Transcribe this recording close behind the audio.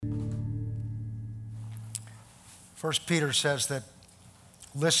First Peter says that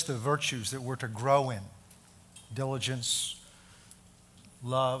lists the virtues that we're to grow in: diligence,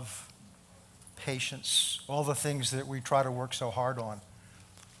 love, patience, all the things that we try to work so hard on.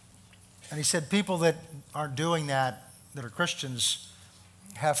 And he said people that aren't doing that are Christians,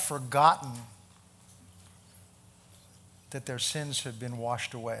 have forgotten that their sins have been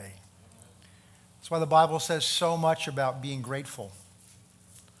washed away. That's why the Bible says so much about being grateful.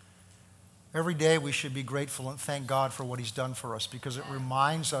 Every day we should be grateful and thank God for what he's done for us, because it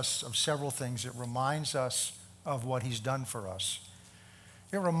reminds us of several things. It reminds us of what he's done for us.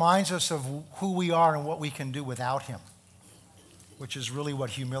 It reminds us of who we are and what we can do without him, which is really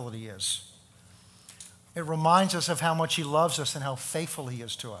what humility is. It reminds us of how much he loves us and how faithful he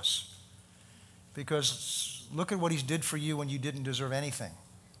is to us. Because look at what he did for you when you didn't deserve anything.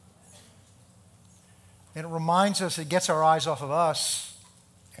 And it reminds us, it gets our eyes off of us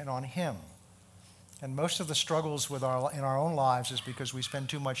and on him. And most of the struggles in our own lives is because we spend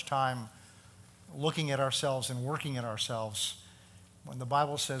too much time looking at ourselves and working at ourselves, when the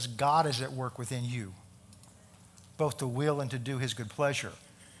Bible says God is at work within you, both to will and to do his good pleasure.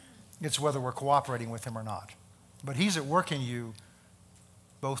 It's whether we're cooperating with him or not. But he's at work in you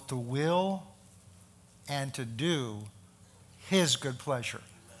both to will and to do his good pleasure.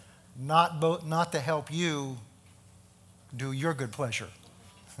 Not to help you do your good pleasure.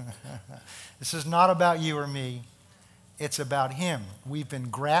 This is not about you or me. It's about him. We've been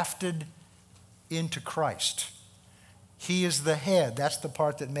grafted into Christ. He is the head. That's the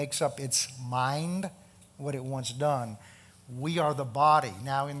part that makes up its mind, what it wants done. We are the body.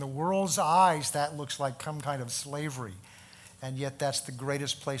 Now, in the world's eyes, that looks like some kind of slavery. And yet that's the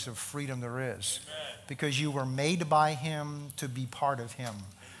greatest place of freedom there is. Amen. Because you were made by him to be part of him. Amen.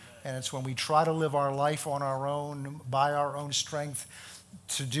 And it's when we try to live our life on our own, by our own strength,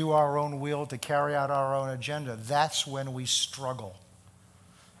 to do our own will, to carry out our own agenda, that's when we struggle.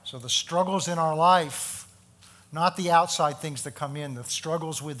 So the struggles in our life, not the outside things that come in, the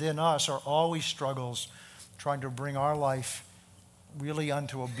struggles within us are always struggles trying to bring our life really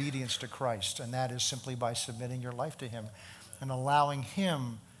unto obedience to Christ. And that is simply by submitting your life to him and allowing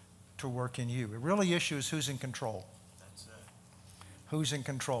him to work in you. The really issue is who's in control. That's it. Who's in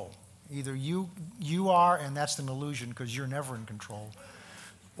control? Either you are, and that's an illusion because you're never in control,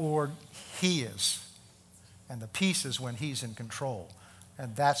 or he is. And the peace is when he's in control.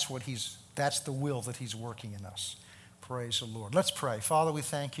 And that's the will that he's working in us. Praise the Lord. Let's pray. Father, we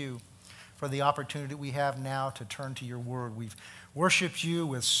thank you for the opportunity we have now to turn to your word. We've worshiped you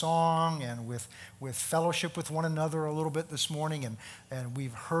with song and with fellowship with one another a little bit this morning, and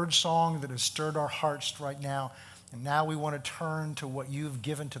we've heard song that has stirred our hearts right now. And now we want to turn to what you've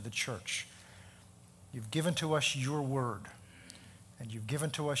given to the church. You've given to us your word, and you've given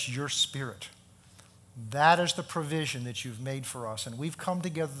to us your spirit. That is the provision that you've made for us. And we've come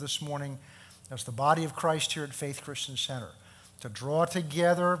together this morning as the body of Christ here at Faith Christian Center to draw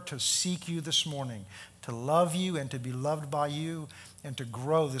together, to seek you this morning, to love you and to be loved by you, and to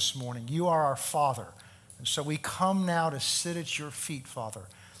grow this morning. You are our Father. And so we come now to sit at your feet, Father,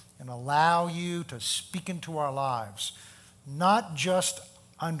 and allow you to speak into our lives, not just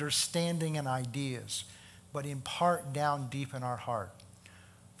understanding and ideas, but impart down deep in our heart.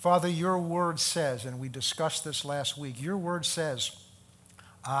 Father, your word says, and we discussed this last week, your word says,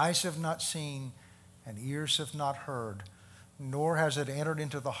 eyes have not seen and ears have not heard, nor has it entered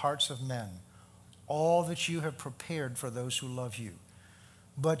into the hearts of men, all that you have prepared for those who love you.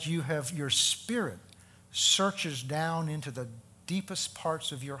 But your spirit searches down into the deepest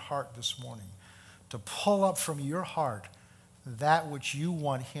parts of your heart this morning to pull up from your heart that which you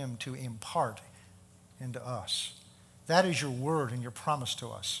want him to impart into us. That is your word and your promise to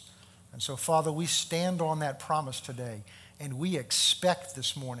us. And so, Father, we stand on that promise today, and we expect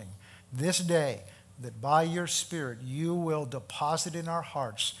this morning, this day, that by your Spirit you will deposit in our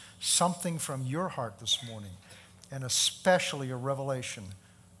hearts something from your heart this morning, and especially a revelation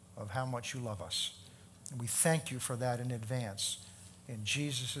of how much you love us. And we thank you for that in advance. In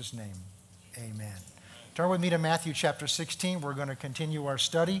Jesus' name, amen. Turn with me to Matthew chapter 16. We're going to continue our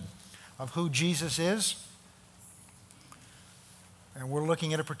study of who Jesus is. And we're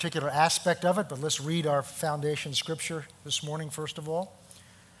looking at a particular aspect of it, but let's read our foundation scripture this morning, first of all.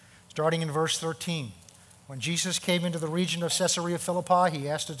 Starting in verse 13. When Jesus came into the region of Caesarea Philippi, he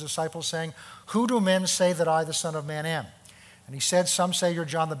asked his disciples, saying, "Who do men say that I, the Son of Man, am?" And he said, "Some say you're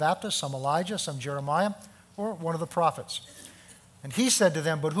John the Baptist, some Elijah, some Jeremiah, or one of the prophets." And he said to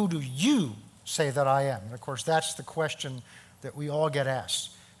them, "But who do you say that I am?" And of course, that's the question that we all get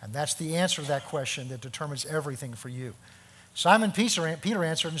asked. And that's the answer to that question that determines everything for you. Simon Peter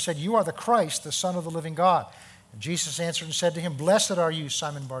answered and said, "You are the Christ, the Son of the living God." And Jesus answered and said to him, "Blessed are you,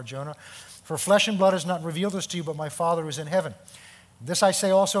 Simon Bar-Jonah, for flesh and blood has not revealed this to you, but my Father who is in heaven. This I say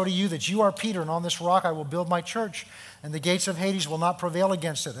also to you, that you are Peter, and on this rock I will build my church, and the gates of Hades will not prevail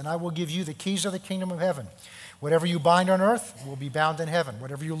against it. And I will give you the keys of the kingdom of heaven. Whatever you bind on earth will be bound in heaven.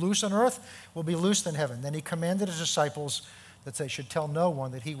 Whatever you loose on earth will be loosed in heaven." Then he commanded his disciples that they should tell no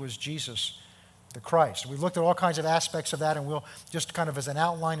one that he was Jesus the Christ. We've looked at all kinds of aspects of that, and we'll just kind of as an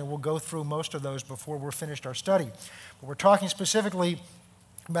outline, and we'll go through most of those before we're finished our study. But we're talking specifically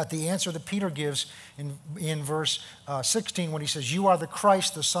about the answer that Peter gives in verse 16 when he says, "You are the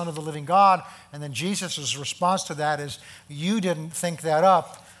Christ, the Son of the living God." And then Jesus' response to that is, "You didn't think that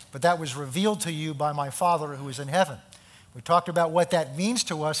up, but that was revealed to you by my Father who is in heaven." We talked about what that means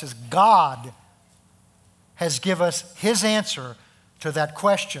to us is God has given us his answer to that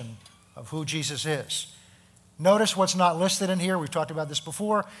question of who Jesus is. Notice what's not listed in here. We've talked about this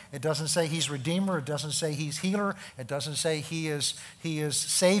before. It doesn't say he's Redeemer. It doesn't say he's Healer. It doesn't say he is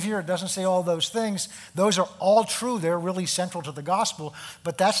Savior. It doesn't say all those things. Those are all true. They're really central to the gospel.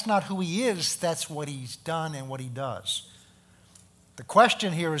 But that's not who he is. That's what he's done and what he does. The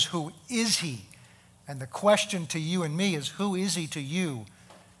question here is, who is he? And the question to you and me is, who is he to you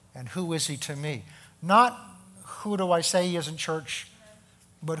and who is he to me? Not who do I say he is in church,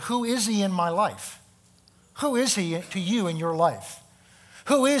 but who is he in my life? Who is he to you in your life?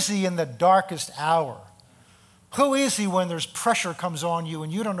 Who is he in the darkest hour? Who is he when there's pressure comes on you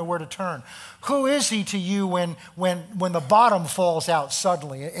and you don't know where to turn? Who is he to you when the bottom falls out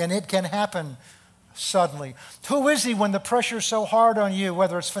suddenly, and it can happen suddenly? Who is he when the pressure's so hard on you,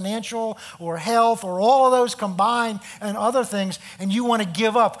 whether it's financial or health or all of those combined and other things, and you want to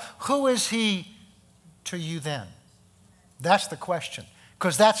give up? Who is he to you then? That's the question,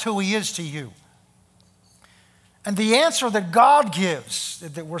 because that's who he is to you. And the answer that God gives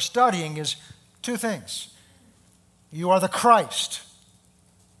that we're studying is two things. You are the Christ,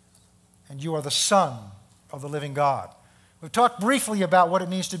 and you are the Son of the living God. We've talked briefly about what it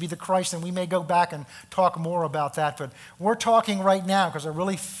means to be the Christ, and we may go back and talk more about that, but we're talking right now, because I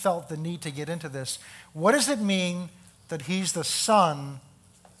really felt the need to get into this. What does it mean that he's the Son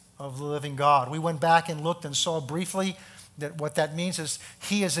of the living God? We went back and looked and saw briefly that what that means is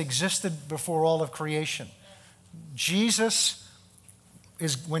he has existed before all of creation. Jesus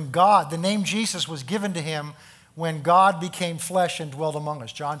is when God, the name Jesus was given to him when God became flesh and dwelt among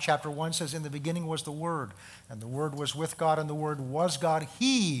us. John chapter 1 says, "In the beginning was the Word, and the Word was with God, and the Word was God.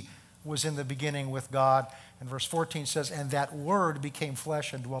 He was in the beginning with God." And verse 14 says, "And that Word became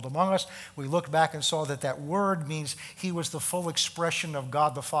flesh and dwelt among us." We looked back and saw that that Word means he was the full expression of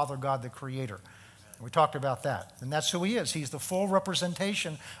God the Father, God the Creator. We talked about that. And that's who he is. He's the full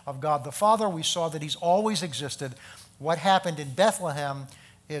representation of God the Father. We saw that he's always existed. What happened in Bethlehem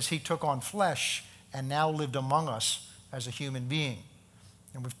is he took on flesh and now lived among us as a human being.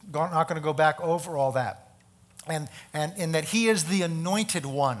 And we're not going to go back over all that. And in that he is the anointed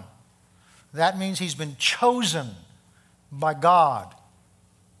one. That means he's been chosen by God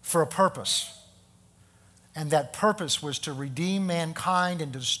for a purpose. And that purpose was to redeem mankind and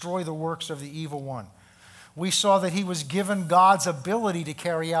destroy the works of the evil one. We saw that he was given God's ability to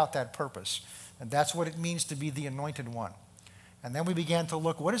carry out that purpose. And that's what it means to be the anointed one. And then we began to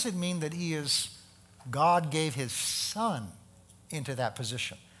look, what does it mean that God gave his Son into that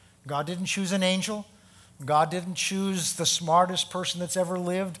position? God didn't choose an angel. God didn't choose the smartest person that's ever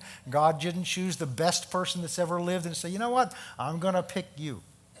lived. God didn't choose the best person that's ever lived and say, you know what, I'm going to pick you.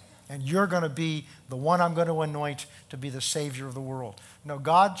 And you're going to be the one I'm going to anoint to be the Savior of the world. No,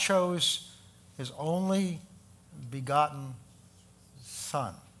 God chose his only begotten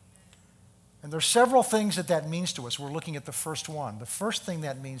Son. And there's several things that means to us. We're looking at the first one. The first thing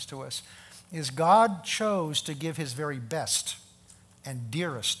that means to us is God chose to give his very best and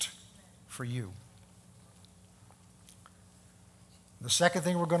dearest for you. The second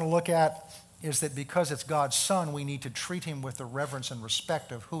thing we're going to look at is that because it's God's Son, we need to treat him with the reverence and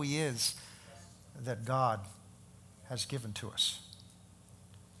respect of who he is that God has given to us.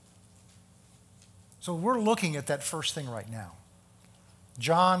 So we're looking at that first thing right now.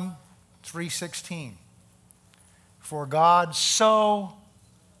 John 3:16. For God so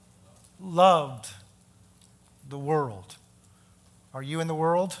loved the world. Are you in the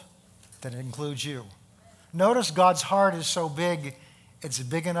world? That includes you. Notice God's heart is so big, it's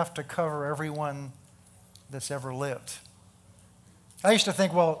big enough to cover everyone that's ever lived. I used to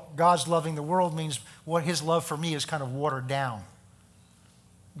think, well, God's loving the world means what his love for me is kind of watered down.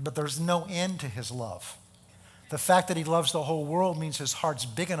 But there's no end to his love. The fact that he loves the whole world means his heart's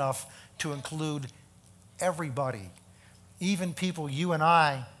big enough to include everybody, even people you and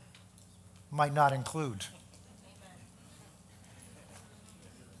I might not include.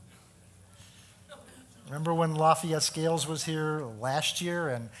 Remember when Lafayette Scales was here last year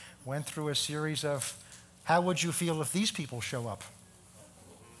and went through a series of how would you feel if these people show up?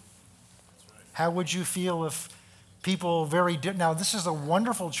 How would you feel if people now this is a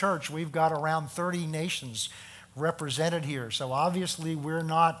wonderful church. We've got around 30 nations represented here. So obviously we're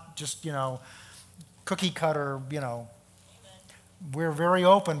not just, cookie cutter, We're very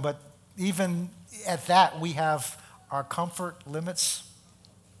open, but even at that we have our comfort limits.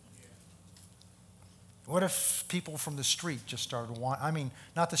 What if people from the street just started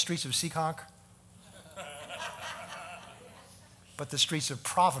not the streets of Seekonk, but the streets of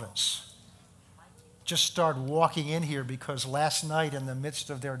Providence just start walking in here because last night in the midst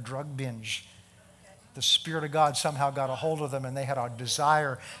of their drug binge, the Spirit of God somehow got a hold of them and they had a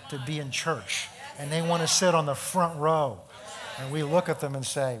desire to be in church and they want to sit on the front row. And we look at them and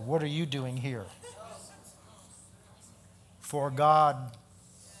say, what are you doing here? For God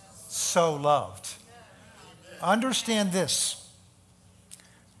so loved. Understand this.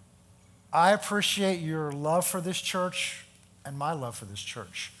 I appreciate your love for this church and my love for this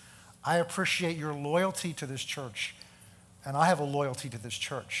church. I appreciate your loyalty to this church, and I have a loyalty to this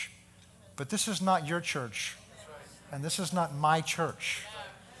church. But this is not your church, and this is not my church.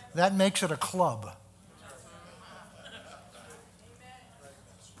 That makes it a club.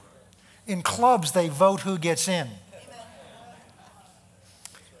 In clubs, they vote who gets in.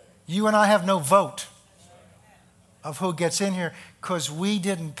 You and I have no vote of who gets in here because we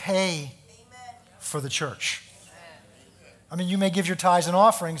didn't pay for the church. I mean, you may give your tithes and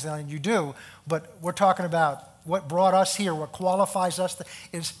offerings, and you do, but we're talking about what brought us here, what qualifies us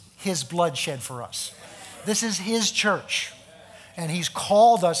is his blood shed for us. This is his church, and he's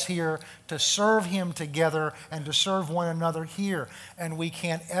called us here to serve him together and to serve one another here. And we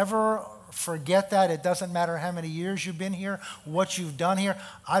can't ever forget that. It doesn't matter how many years you've been here, what you've done here.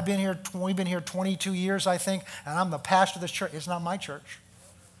 We've been here 22 years, I think, and I'm the pastor of this church. It's not my church.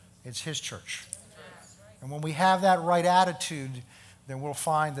 It's his church. And when we have that right attitude, then we'll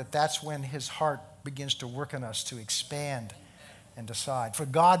find that that's when his heart begins to work in us to expand and decide. For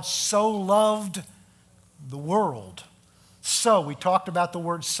God so loved the world. So, we talked about the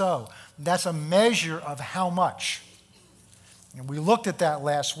word so. That's a measure of how much. And we looked at that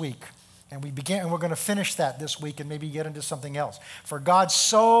last week. And we're going to finish that this week and maybe get into something else. For God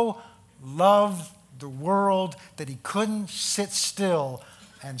so loved the world that he couldn't sit still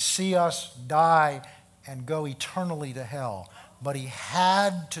and see us die and go eternally to hell. But he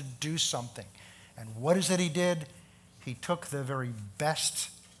had to do something. And what is it he did? He took the very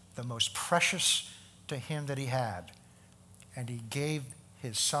best, the most precious to him that he had, and he gave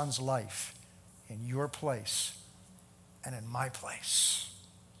his son's life in your place and in my place.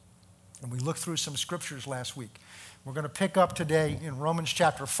 And we looked through some scriptures last week. We're going to pick up today in Romans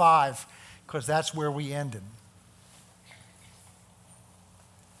chapter 5 because that's where we ended.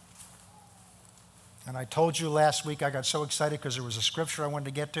 And I told you last week I got so excited because there was a scripture I wanted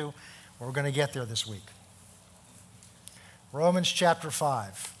to get to. We're going to get there this week. Romans chapter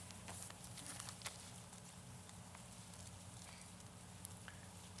 5.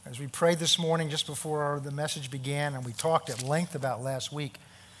 As we prayed this morning just before the message began, and we talked at length about last week,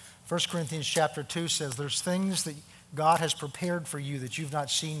 1 Corinthians chapter 2 says there's things that God has prepared for you that you've not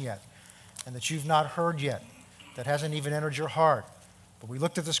seen yet and that you've not heard yet, that hasn't even entered your heart. But we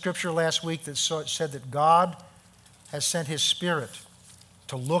looked at the scripture last week that said that God has sent his Spirit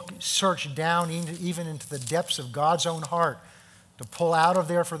to search down even into the depths of God's own heart, to pull out of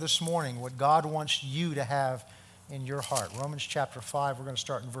there for this morning what God wants you to have in your heart. Romans chapter 5, we're going to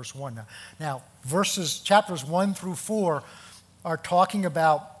start in verse 1 now. Now, chapters 1 through 4 are talking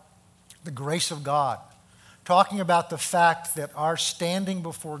about the grace of God, talking about the fact that our standing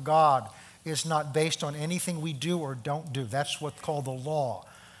before God is not based on anything we do or don't do. That's what's called the law.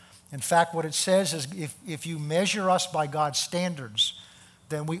 In fact, what it says is if you measure us by God's standards,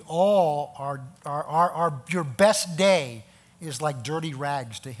 then we all your best day is like dirty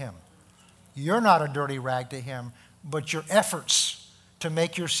rags to him. You're not a dirty rag to him, but your efforts to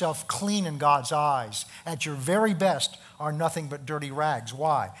make yourself clean in God's eyes at your very best are nothing but dirty rags.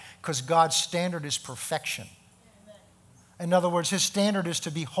 Why? Because God's standard is perfection. In other words, his standard is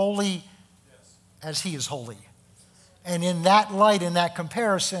to be holy as he is holy. And in that light, in that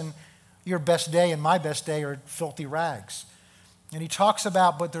comparison, your best day and my best day are filthy rags. And he talks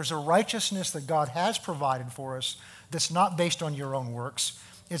about, but there's a righteousness that God has provided for us that's not based on your own works.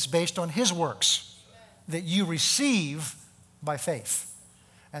 It's based on his works that you receive by faith.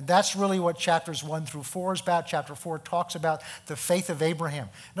 And that's really what chapters 1 through 4 is about. Chapter 4 talks about the faith of Abraham.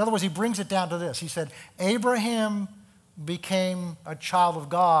 In other words, he brings it down to this. He said, Abraham became a child of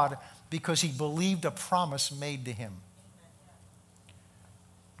God because he believed a promise made to him.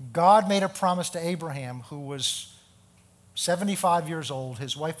 God made a promise to Abraham, who was 75 years old.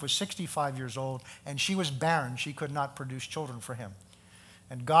 His wife was 65 years old, and she was barren. She could not produce children for him.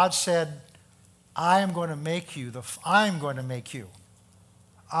 And God said, I'm going to make you the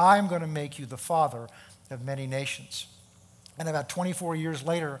father of many nations. And about 24 years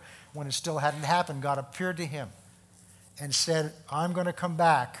later, when it still hadn't happened, God appeared to him and said, I'm going to come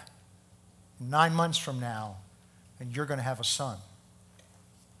back 9 months from now, and you're going to have a son.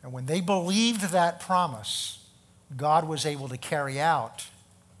 And when they believed that promise, God was able to carry out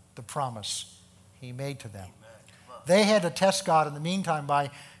the promise he made to them. They had to test God in the meantime by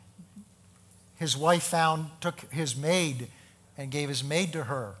his wife took his maid and gave his maid to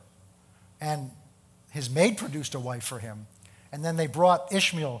her. And his maid produced a wife for him. And then they brought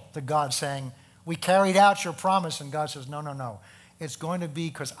Ishmael to God saying, we carried out your promise. And God says, no. It's going to be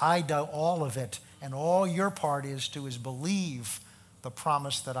because I do all of it. And all your part is believe the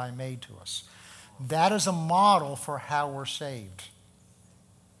promise that I made to us. That is a model for how we're saved.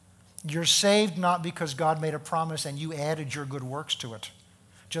 You're saved not because God made a promise and you added your good works to it,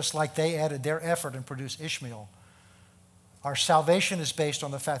 just like they added their effort and produced Ishmael. Our salvation is based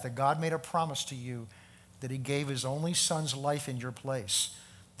on the fact that God made a promise to you that he gave his only son's life in your place,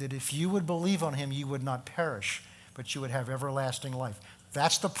 that if you would believe on him, you would not perish, but you would have everlasting life.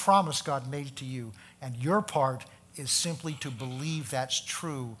 That's the promise God made to you, and your part is simply to believe that's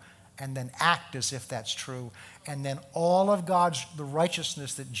true and then act as if that's true. And then all of the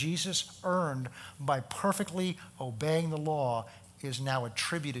righteousness that Jesus earned by perfectly obeying the law is now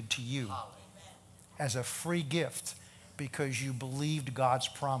attributed to you as a free gift because you believed God's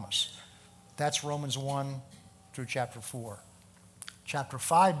promise. That's Romans 1 through chapter 4. Chapter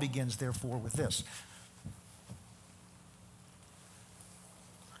 5 begins, therefore, with this.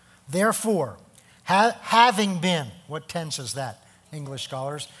 Therefore, having been, what tense is that, English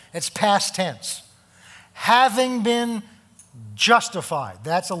scholars? It's past tense. Having been justified.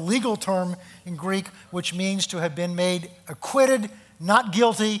 That's a legal term in Greek, which means to have been made acquitted, not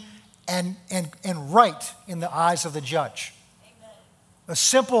guilty, and right in the eyes of the judge. Amen. A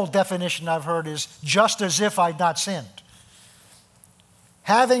simple definition I've heard is just as if I'd not sinned.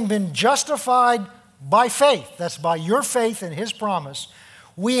 Having been justified by faith, that's by your faith in his promise,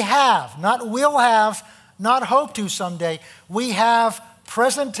 we have, not will have, not hope to someday, we have,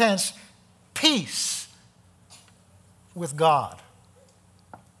 present tense, peace with God.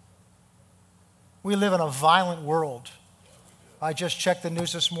 We live in a violent world. I just checked the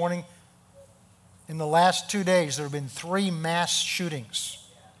news this morning. In the last 2 days, there have been 3 mass shootings.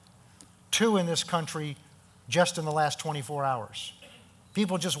 2 in this country just in the last 24 hours.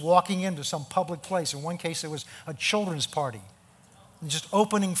 People just walking into some public place. In one case, it was a children's party. And just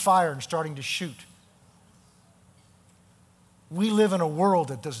opening fire and starting to shoot. We live in a world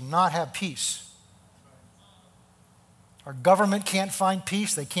that does not have peace. Our government can't find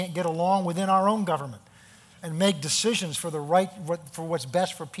peace. They can't get along within our own government and make decisions for what's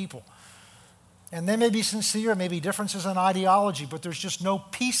best for people. And they may be sincere, maybe differences in ideology, but there's just no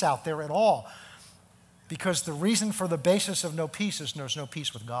peace out there at all. Because the reason for the basis of no peace is there's no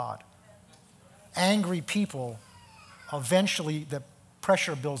peace with God. Angry people, eventually the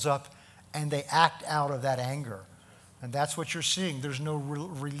pressure builds up and they act out of that anger. And that's what you're seeing. There's no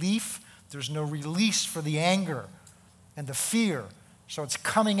relief, there's no release for the anger and the fear. So it's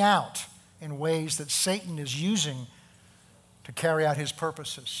coming out in ways that Satan is using to carry out his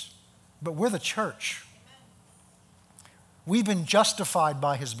purposes. But we're the church. We've been justified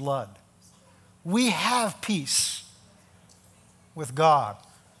by his blood. We have peace with God.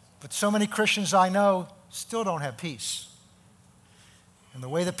 But so many Christians I know still don't have peace. And the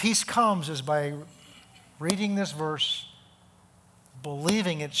way the peace comes is by reading this verse,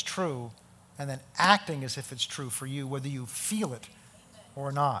 believing it's true, and then acting as if it's true for you, whether you feel it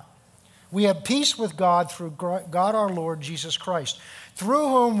or not. We have peace with God through God our Lord Jesus Christ, through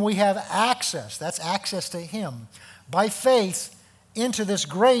whom we have access, that's access to him, by faith into this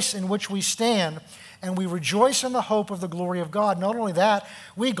grace in which we stand, and we rejoice in the hope of the glory of God. Not only that,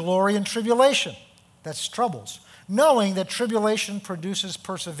 we glory in tribulation, that's troubles, knowing that tribulation produces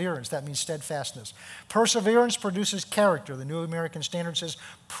perseverance. That means steadfastness. Perseverance produces character. The New American Standard says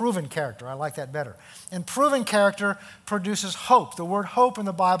proven character. I like that better. And proven character produces hope. The word hope in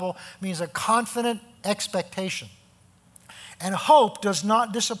the Bible means a confident expectation. And hope does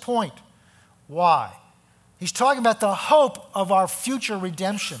not disappoint. Why? He's talking about the hope of our future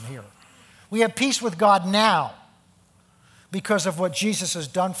redemption here. We have peace with God now because of what Jesus has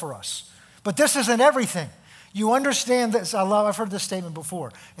done for us. But this isn't everything. You understand this. I've heard this statement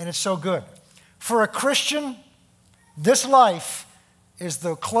before, and it's so good. For a Christian, this life is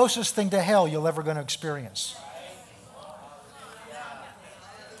the closest thing to hell you're ever going to experience.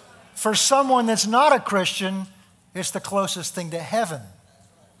 For someone that's not a Christian, it's the closest thing to heaven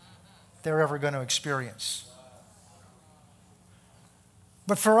they're ever going to experience.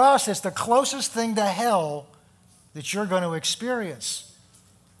 But for us, it's the closest thing to hell that you're going to experience.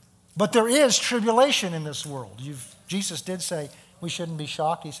 But there is tribulation in this world. Jesus did say we shouldn't be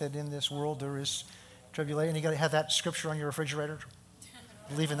shocked. He said, in this world there is tribulation. You got to have that scripture on your refrigerator.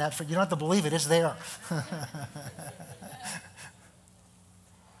 Believe in that. You don't have to believe it. It's there.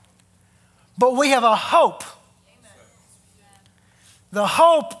 But we have a hope. The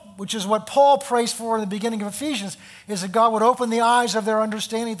hope, which is what Paul prays for in the beginning of Ephesians, is that God would open the eyes of their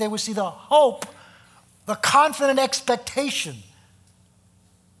understanding. They would see the hope, the confident expectation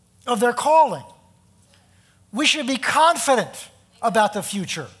of their calling. We should be confident about the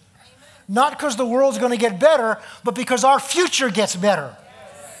future. Not because the world's going to get better, but because our future gets better.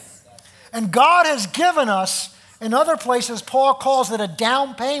 And God has given us, in other places, Paul calls it a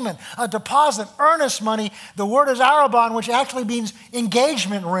down payment, a deposit, earnest money. The word is arabon, which actually means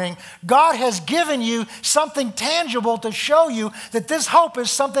engagement ring. God has given you something tangible to show you that this hope is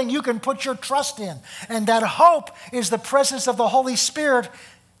something you can put your trust in. And that hope is the presence of the Holy Spirit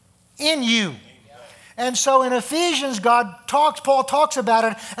in you. And so in Ephesians, Paul talks about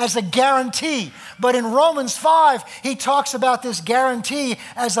it as a guarantee. But in Romans 5, he talks about this guarantee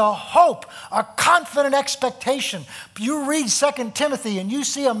as a hope, a confident expectation. You read 2 Timothy and you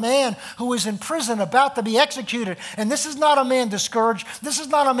see a man who is in prison about to be executed. And this is not a man discouraged. This is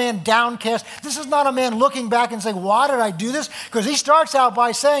not a man downcast. This is not a man looking back and saying, why did I do this? Because he starts out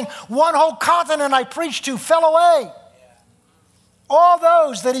by saying, one whole continent I preached to fell away. All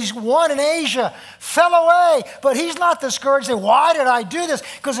those that he's won in Asia fell away. But he's not discouraged. Saying, why did I do this?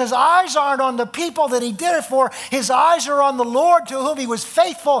 Because his eyes aren't on the people that he did it for. His eyes are on the Lord to whom he was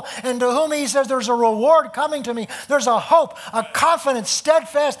faithful and to whom he says there's a reward coming to me. There's a hope, a confident,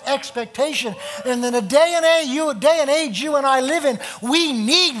 steadfast expectation. And in the day and age you and I live in, we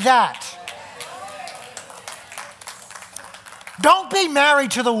need that. Don't be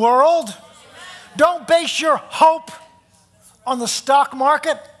married to the world. Don't base your hope on the stock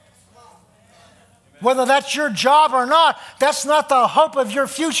market. Whether that's your job or not, that's not the hope of your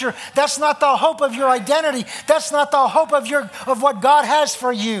future. That's not the hope of your identity. That's not the hope of what God has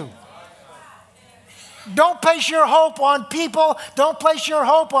for you. Don't place your hope on people. Don't place your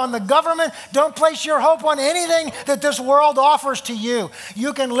hope on the government. Don't place your hope on anything that this world offers to you.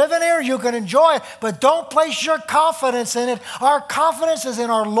 You can live in here, you can enjoy it, but don't place your confidence in it. Our confidence is in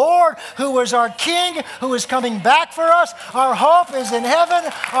our Lord, who is our King, who is coming back for us. Our hope is in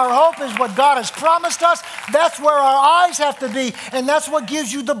heaven. Our hope is what God has promised us. That's where our eyes have to be, and that's what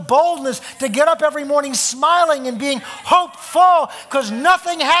gives you the boldness to get up every morning smiling and being hopeful, because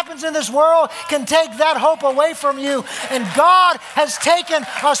nothing happens in this world can take that hope away from you. And God has taken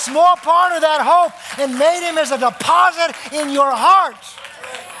a small part of that hope and made him as a deposit in your heart.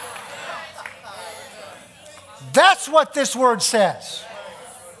 That's what this word says.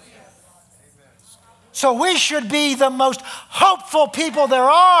 So we should be the most hopeful people there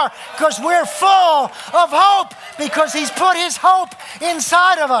are, because we're full of hope, because he's put his hope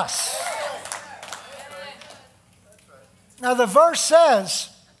inside of us. Now the verse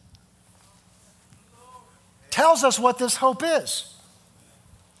tells us what this hope is.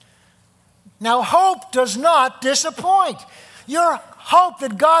 Now, hope does not disappoint. Your hope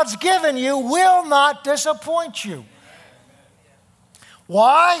that God's given you will not disappoint you.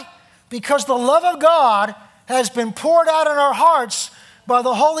 Why? Because the love of God has been poured out in our hearts by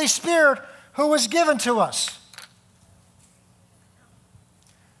the Holy Spirit who was given to us.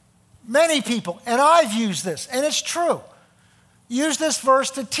 Many people, and I've used this, and it's true, use this verse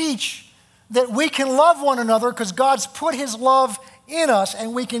to teach that we can love one another because God's put his love in us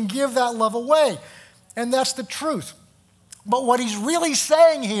and we can give that love away. And that's the truth. But what he's really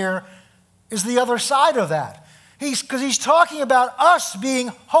saying here is the other side of that. Because he's talking about us being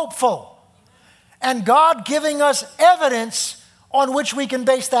hopeful and God giving us evidence on which we can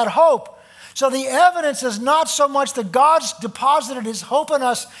base that hope. So the evidence is not so much that God's deposited his hope in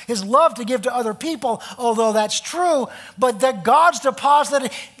us, his love to give to other people, although that's true, but that God's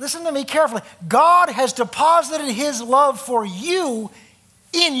deposited, listen to me carefully, God has deposited his love for you,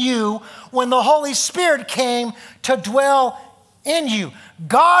 in you, when the Holy Spirit came to dwell in you.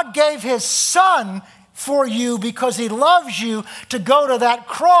 God gave his Son for you because he loves you to go to that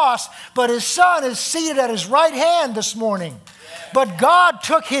cross, but his Son is seated at his right hand this morning. But God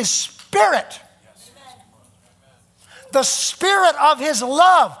took his Spirit The Spirit of his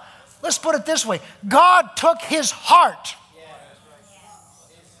love. Let's put it this way. God took his heart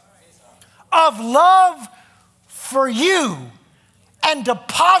of love for you and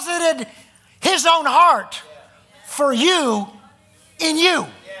deposited his own heart for you in you.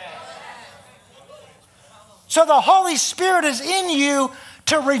 So the Holy Spirit is in you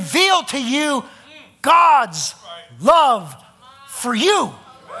to reveal to you God's love for you.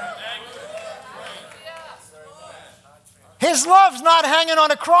 His love's not hanging on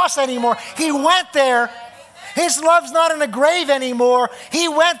a cross anymore. He went there. His love's not in a grave anymore. He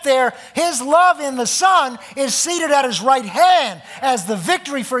went there. His love in the Son is seated at his right hand as the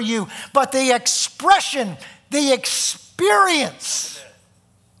victory for you. But the expression, the experience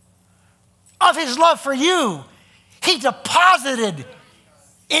of his love for you, he deposited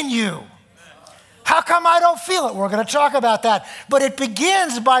in you. How come I don't feel it? We're going to talk about that. But it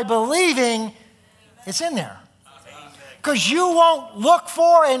begins by believing it's in there. Because you won't look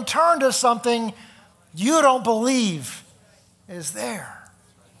for and turn to something you don't believe is there.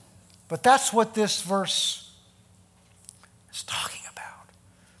 But that's what this verse is talking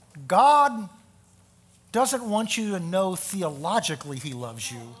about. God doesn't want you to know theologically he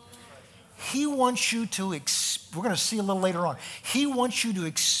loves you. He wants you to, we're going to see a little later on, he wants you to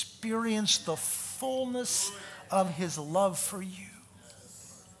experience the fullness of his love for you.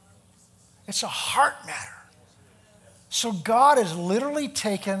 It's a heart matter. So God has literally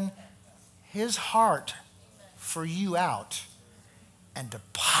taken his heart for you out and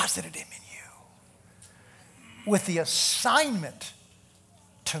deposited him in you with the assignment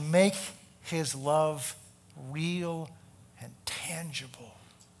to make his love real and tangible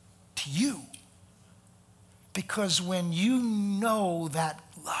to you. Because when you know that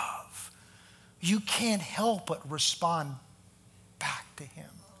love, you can't help but respond back to him.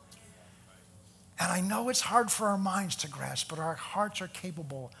 And I know it's hard for our minds to grasp, but our hearts are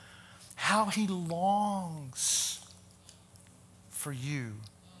capable. How he longs for you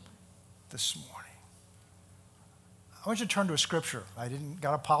this morning. I want you to turn to a scripture. I got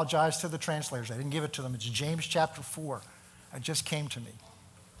to apologize to the translators. I didn't give it to them. It's James chapter 4. It just came to me.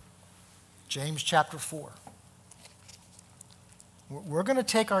 James chapter 4. We're going to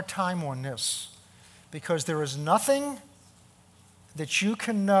take our time on this because there is nothing that you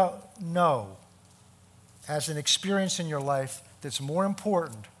can know as an experience in your life that's more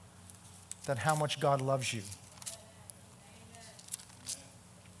important than how much God loves you.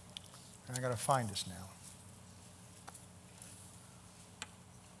 And I got to find this now.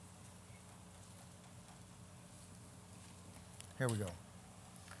 Here we go.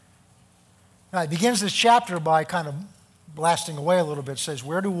 Now, it begins this chapter by kind of blasting away a little bit. It says,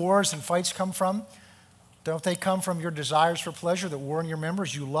 where do wars and fights come from? Don't they come from your desires for pleasure that war in your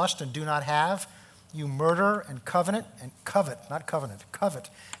members? You lust and do not have. You murder and covet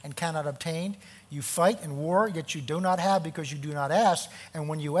and cannot obtain. You fight and war, yet you do not have because you do not ask. And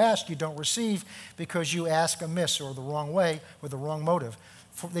when you ask, you don't receive because you ask amiss or the wrong way with the wrong motive,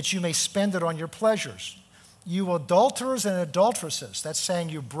 that you may spend it on your pleasures. You adulterers and adulteresses, that's saying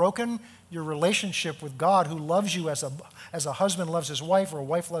you've broken your relationship with God who loves you as a husband loves his wife or a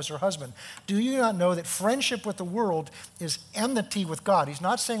wife loves her husband. Do you not know that friendship with the world is enmity with God? He's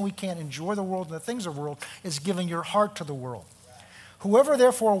not saying we can't enjoy the world and the things of the world. It's giving your heart to the world. Whoever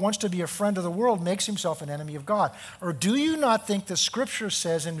therefore wants to be a friend of the world makes himself an enemy of God. Or do you not think the scripture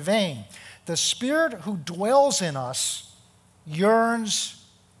says in vain, the Spirit who dwells in us yearns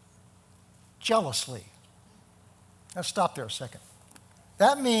jealously? Now stop there a second.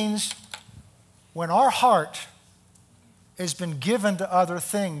 That means when our heart has been given to other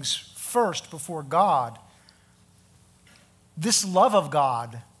things first before God, this love of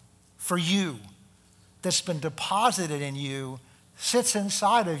God for you that's been deposited in you sits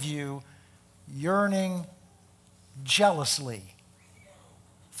inside of you yearning jealously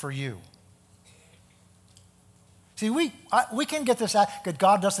for you. See, we can get this out that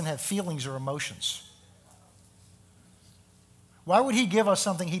God doesn't have feelings or emotions. Why would he give us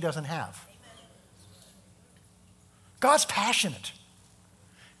something he doesn't have? God's passionate.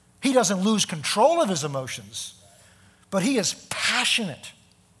 He doesn't lose control of his emotions, but he is passionate.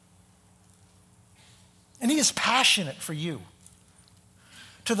 And he is passionate for you.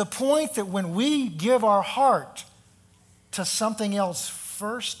 To the point that when we give our heart to something else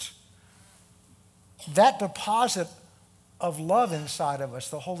first, that deposit of love inside of us,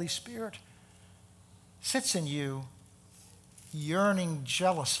 the Holy Spirit, sits in you yearning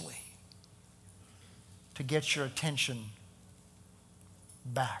jealously to get your attention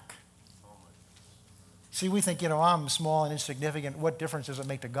back. See, we think, I'm small and insignificant. What difference does it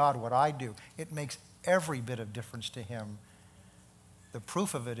make to God what I do? It makes every bit of difference to him. The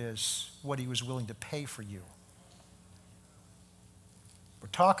proof of it is what he was willing to pay for you. We're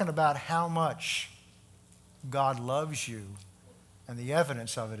talking about how much God loves you, and the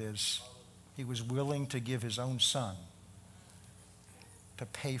evidence of it is he was willing to give his own son to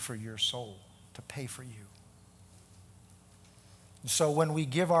pay for your soul, to pay for you. And so when we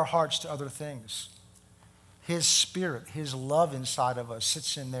give our hearts to other things, his spirit, his love inside of us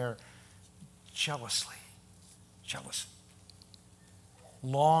sits in there jealous,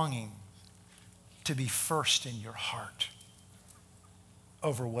 longing to be first in your heart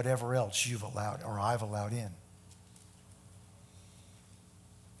over whatever else you've allowed or I've allowed in.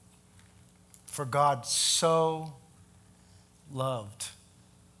 For God so loved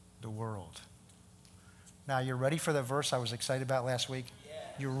the world. Now, you're ready for the verse I was excited about last week? Yeah.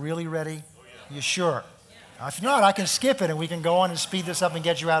 You're really ready? Oh, yeah. You sure? Yeah. If not, I can skip it and we can go on and speed this up and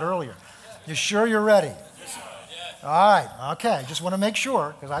get you out earlier. You sure you're ready? Yes, sir. Yeah. All right. Okay. Just want to make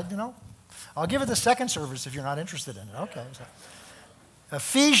sure because I'll give it the second service if you're not interested in it. Okay. So,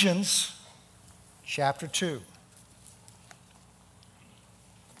 Ephesians chapter 2.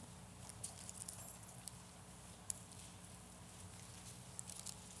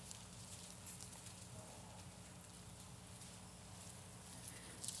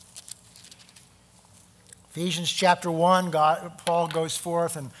 Ephesians chapter 1, Paul goes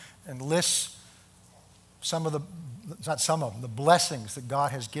forth and lists the blessings that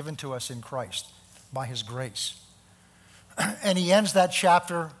God has given to us in Christ by his grace. And he ends that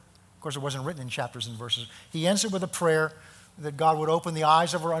chapter, of course it wasn't written in chapters and verses, he ends it with a prayer that God would open the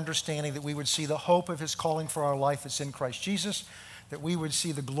eyes of our understanding, that we would see the hope of his calling for our life that's in Christ Jesus, that we would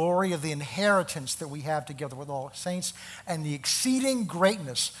see the glory of the inheritance that we have together with all saints, and the exceeding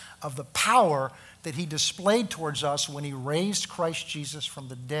greatness of the power that he displayed towards us when he raised Christ Jesus from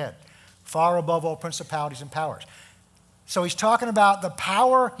the dead, far above all principalities and powers. So he's talking about the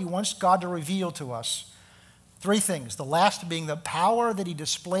power he wants God to reveal to us. Three things. The last being the power that he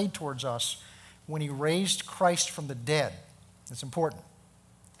displayed towards us when he raised Christ from the dead. That's important.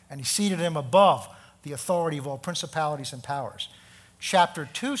 And he seated him above the authority of all principalities and powers. Chapter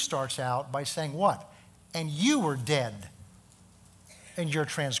 2 starts out by saying what? And you were dead in your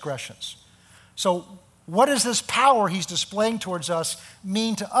transgressions. So what does this power he's displaying towards us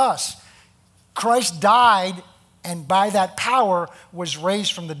mean to us? Christ died, and by that power was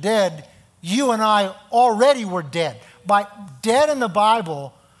raised from the dead. You and I already were dead. By dead in the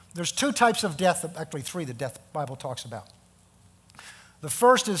Bible, there's two types of death, actually three, the death the Bible talks about. The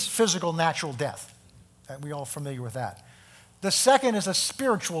first is physical, natural death. We're all familiar with that. The second is a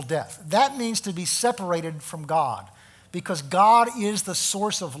spiritual death. That means to be separated from God, because God is the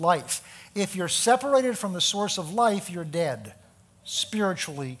source of life. If you're separated from the source of life, you're dead,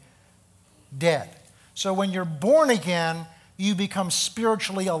 spiritually dead. So when you're born again, you become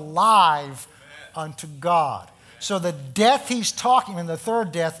spiritually alive unto God. So the death he's talking, and the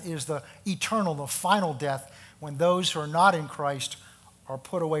third death is the eternal, the final death, when those who are not in Christ are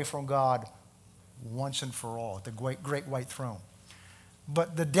put away from God once and for all at the great white throne.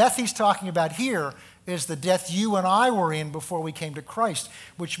 But the death he's talking about here is the death you and I were in before we came to Christ,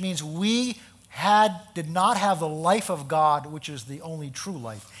 which means we did not have the life of God, which is the only true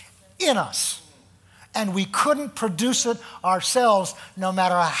life, in us. And we couldn't produce it ourselves, no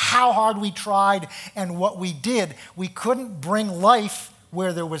matter how hard we tried and what we did. We couldn't bring life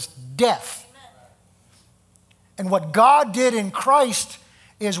where there was death. And what God did in Christ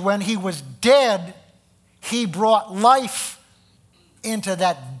is when he was dead, he brought life into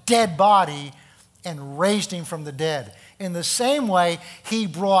that dead body and raised him from the dead. In the same way, he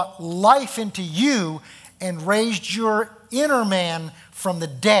brought life into you and raised your inner man from the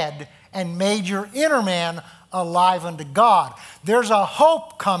dead and made your inner man alive unto God. There's a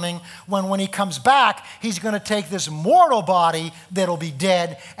hope coming when he comes back, he's going to take this mortal body that'll be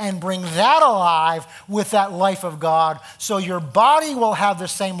dead and bring that alive with that life of God. So your body will have the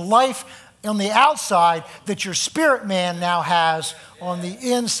same life on the outside that your spirit man now has on the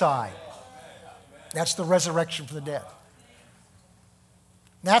inside. That's the resurrection from the dead.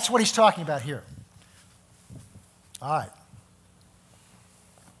 That's what he's talking about here. All right.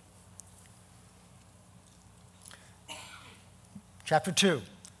 Chapter 2.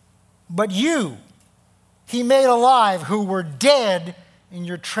 But you, he made alive who were dead in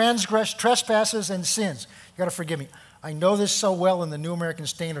your trespasses and sins. You got to forgive me. I know this so well in the New American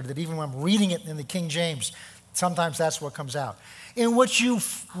Standard that even when I'm reading it in the King James, Sometimes that's what comes out. In which you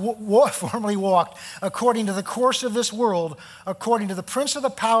formerly walked, according to the course of this world, according to the prince of the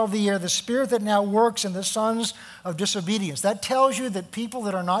power of the air, the spirit that now works in the sons of disobedience. That tells you that people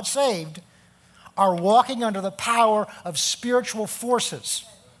that are not saved are walking under the power of spiritual forces,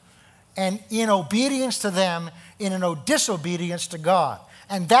 and in obedience to them, in disobedience to God.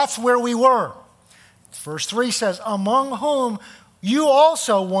 And that's where we were. Verse 3 says, among whom you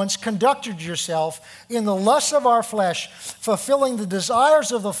also once conducted yourself in the lusts of our flesh, fulfilling the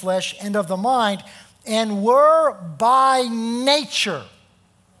desires of the flesh and of the mind, and were by nature.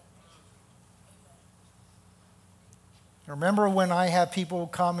 Remember when I have people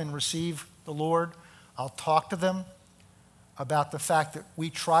come and receive the Lord, I'll talk to them about the fact that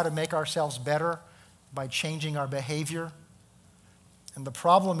we try to make ourselves better by changing our behavior. And the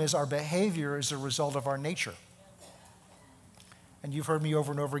problem is our behavior is a result of our nature. And you've heard me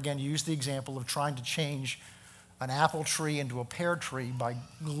over and over again use the example of trying to change an apple tree into a pear tree by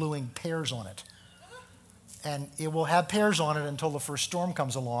gluing pears on it. And it will have pears on it until the first storm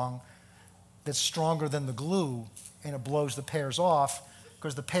comes along that's stronger than the glue, and it blows the pears off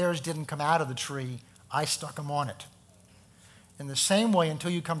because the pears didn't come out of the tree. I stuck them on it. In the same way,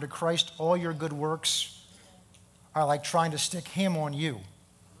 until you come to Christ, all your good works are like trying to stick Him on you.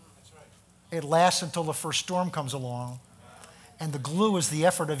 It lasts until the first storm comes along. And the glue is the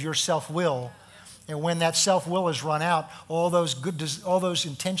effort of your self-will. And when that self-will is run out, all those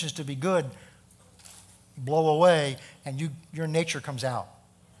intentions to be good blow away, and your nature comes out.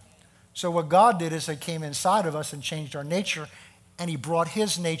 So what God did is He came inside of us and changed our nature, and He brought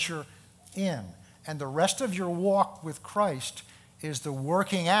His nature in. And the rest of your walk with Christ is the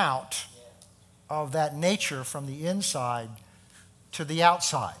working out of that nature from the inside to the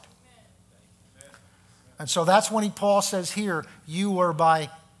outside. And so that's when Paul says here, you were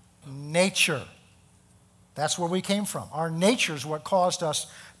by nature. That's where we came from. Our nature is what caused us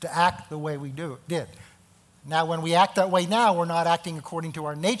to act the way we did. Now, when we act that way now, we're not acting according to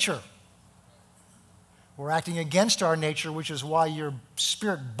our nature. We're acting against our nature, which is why your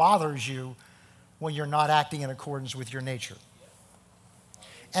spirit bothers you when you're not acting in accordance with your nature.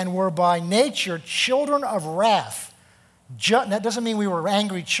 And we're by nature children of wrath. That doesn't mean we were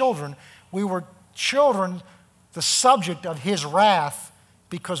angry children. We were children, the subject of His wrath,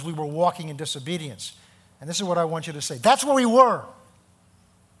 because we were walking in disobedience. And this is what I want you to say. That's where we were.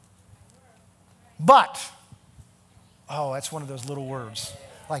 But, that's one of those little words,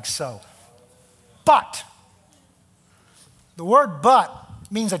 like so. But. The word but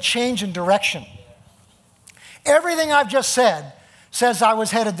means a change in direction. Everything I've just said says I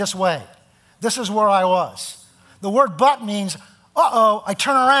was headed this way. This is where I was. The word but means, I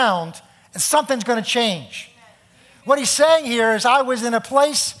turn around and something's going to change. What he's saying here is I was in a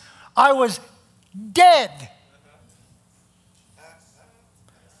place, I was dead.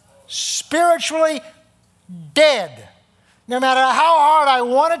 Spiritually dead. No matter how hard I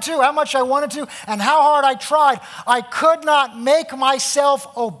wanted to, how much I wanted to, and how hard I tried, I could not make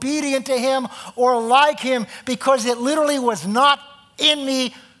myself obedient to Him or like Him because it literally was not in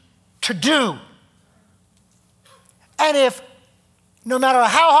me to do. And if no matter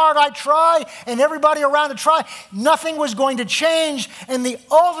how hard I tried and everybody around to try, nothing was going to change, and the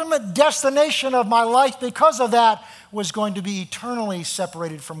ultimate destination of my life because of that was going to be eternally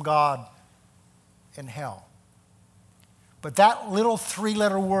separated from God in hell. But that little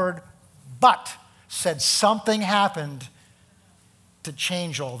three-letter word, but, said something happened to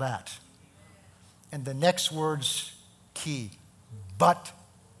change all that. And the next word's key, but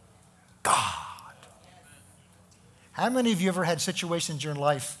God. How many of you ever had situations in your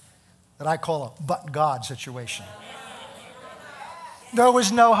life that I call a but God situation? There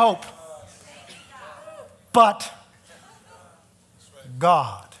was no hope. But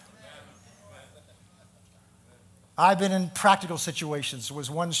God. I've been in practical situations. There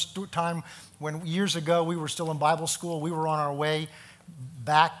was one time when years ago we were still in Bible school. We were on our way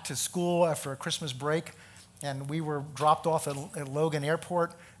back to school after a Christmas break, and we were dropped off at Logan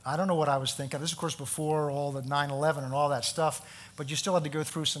Airport. I don't know what I was thinking. This is, of course, before all the 9/11 and all that stuff, but you still had to go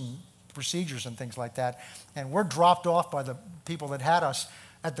through some procedures and things like that. And we're dropped off by the people that had us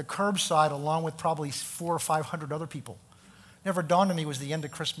at the curbside along with probably 400 or 500 other people. Never dawned on me it was the end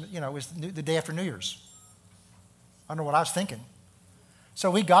of Christmas, it was the day after New Year's. I don't know what I was thinking. So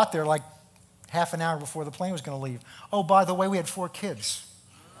we got there like half an hour before the plane was going to leave. Oh, by the way, we had 4 kids.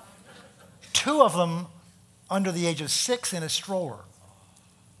 2 of them under the age of 6 in a stroller.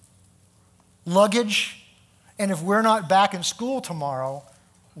 Luggage, and if we're not back in school tomorrow,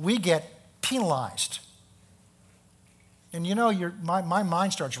 we get penalized. And my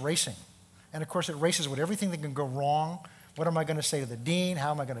mind starts racing. And of course, it races with everything that can go wrong. What am I going to say to the dean?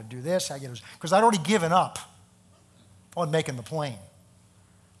 How am I going to do this? Because I'd already given up on making the plane.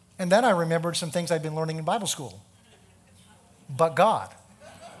 And then I remembered some things I'd been learning in Bible school. But God.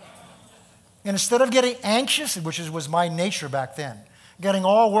 And instead of getting anxious, which was my nature back then, getting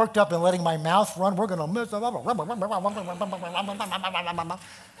all worked up and letting my mouth run, we're going to miss.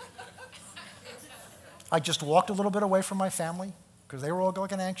 I just walked a little bit away from my family because they were all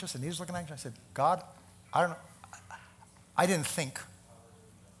looking anxious and he was looking anxious. I said, God, I don't know. I didn't think.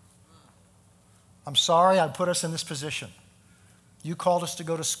 I'm sorry I put us in this position. You called us to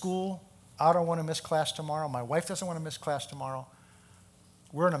go to school. I don't want to miss class tomorrow. My wife doesn't want to miss class tomorrow.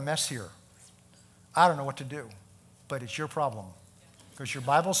 We're in a mess here. I don't know what to do, but it's your problem. Because your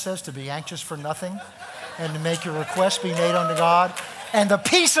Bible says to be anxious for nothing and to make your requests be made unto God. And the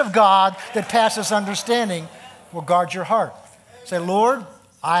peace of God that passes understanding will guard your heart. Say, Lord,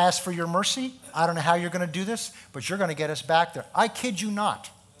 I ask for your mercy. I don't know how you're going to do this, but you're going to get us back there. I kid you not.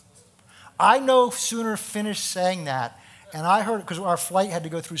 I no sooner finished saying that, and I heard, because our flight had to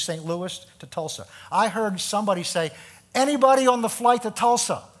go through St. Louis to Tulsa. I heard somebody say, anybody on the flight to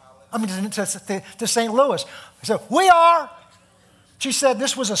Tulsa? To St. Louis. I said, we are. She said,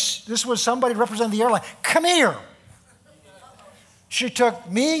 this was somebody representing the airline. Come here. She took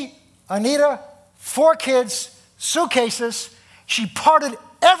me, Anita, 4 kids, suitcases. She parted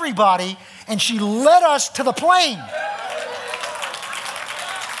everybody, and she led us to the plane.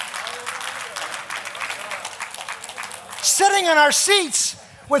 Sitting in our seats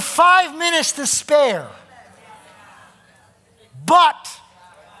with 5 minutes to spare. But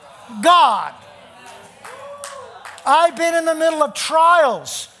God. I've been in the middle of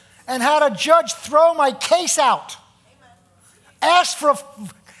trials and had a judge throw my case out. Asked for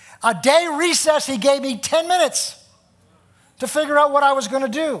a day recess. He gave me 10 minutes to figure out what I was going to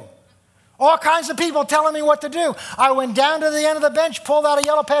do. All kinds of people telling me what to do. I went down to the end of the bench, pulled out a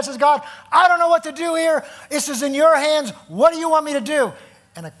yellow pad, says, God, I don't know what to do here. This is in your hands. What do you want me to do?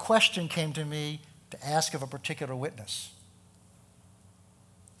 And a question came to me to ask of a particular witness.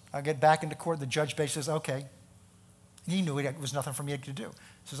 I get back into court. The judge basically says, okay. He knew it was nothing for me to do. He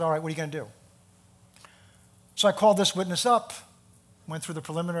says, all right, what are you going to do? So I called this witness up, went through the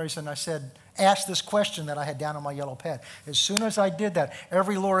preliminaries, and I said, ask this question that I had down on my yellow pad. As soon as I did that,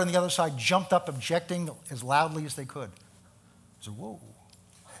 every lawyer on the other side jumped up objecting as loudly as they could. I said, whoa.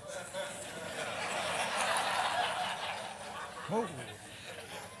 Whoa.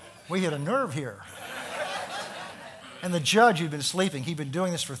 We hit a nerve here. And the judge, who'd been sleeping, he'd been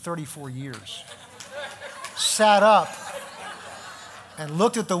doing this for 34 years, sat up and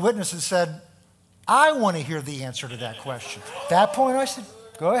looked at the witness and said, I want to hear the answer to that question. At that point, I said,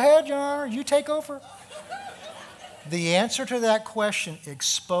 go ahead, Your Honor, you take over. The answer to that question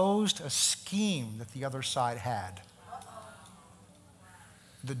exposed a scheme that the other side had.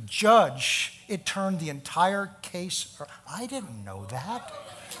 The judge, it turned the entire case. I didn't know that.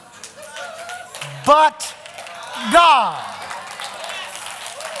 But God.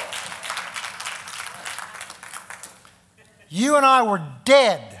 You and I were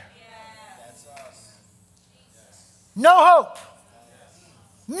dead. No hope.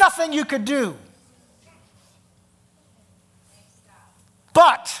 Nothing you could do.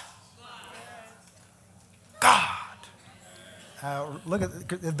 But God. Look at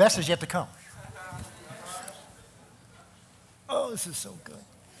the best is yet to come. Oh, this is so good.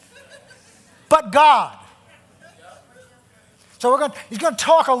 But God. So he's going to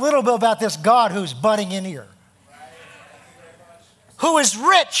talk a little bit about this God who's butting in here. Who is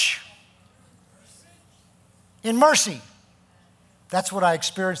rich in mercy. That's what I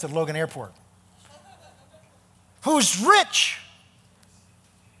experienced at Logan Airport. Who's rich.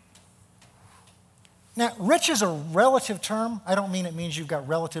 Now, rich is a relative term. I don't mean it means you've got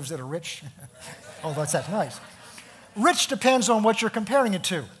relatives that are rich. Although that's nice. Rich depends on what you're comparing it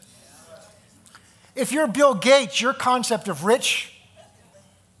to. If you're Bill Gates, your concept of rich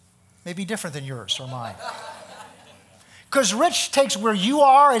may be different than yours or mine. Because rich takes where you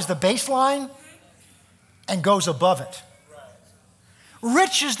are as the baseline and goes above it.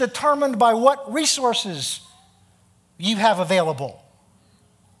 Rich is determined by what resources you have available.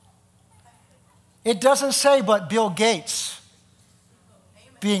 It doesn't say but Bill Gates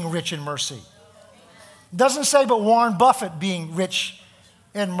being rich in mercy. It doesn't say but Warren Buffett being rich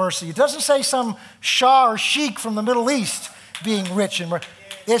in mercy. It doesn't say some Shah or Sheikh from the Middle East being rich in mercy.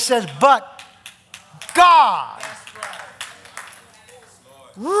 It says but God.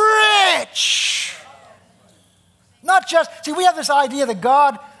 Rich. Not just, see, we have this idea that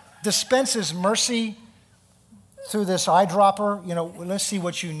God dispenses mercy through this eyedropper. You know, let's see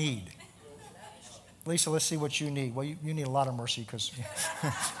what you need. Lisa, let's see what you need. Well, you need a lot of mercy because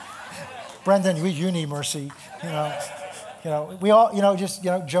Brendan, you need mercy. We all,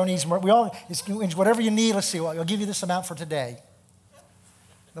 Joe needs mercy. We all, whatever you need, let's see. I'll give you this amount for today.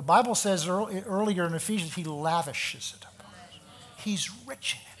 The Bible says earlier in Ephesians, he lavishes it upon us. He's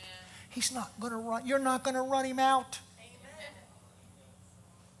rich in it. He's not going to run. You're not going to run him out.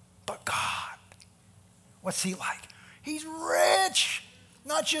 But God, what's he like? He's rich,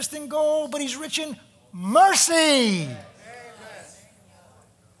 not just in gold, but he's rich in mercy.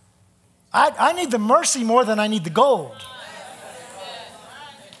 I need the mercy more than I need the gold.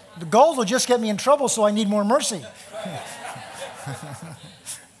 The gold will just get me in trouble, so I need more mercy.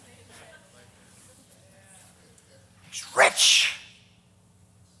 He's rich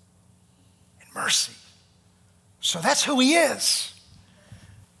in mercy. So that's who he is.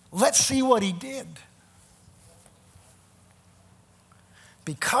 Let's see what he did.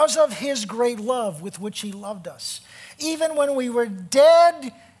 Because of his great love with which he loved us, even when we were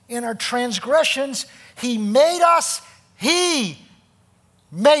dead in our transgressions, he made us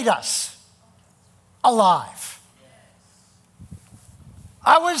alive.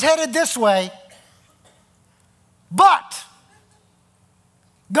 I was headed this way, but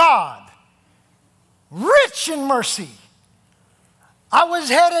God, rich in mercy, I was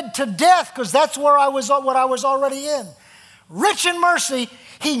headed to death because that's where what I was already in. Rich in mercy,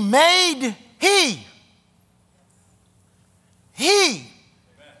 he made me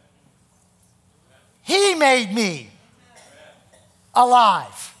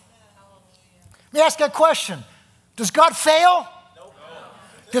alive. Let me ask you a question. Does God fail?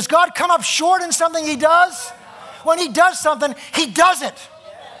 Does God come up short in something he does? When he does something, he does it.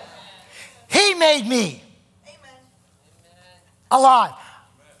 He made me alive.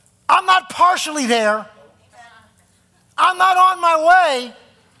 I'm not partially there. I'm not on my way.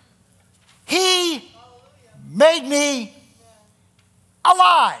 He made me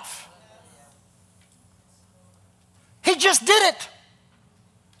alive. He just did it.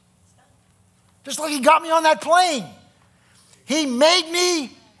 Just like he got me on that plane. He made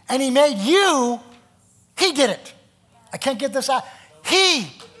me and he made you. He did it. I can't get this out. He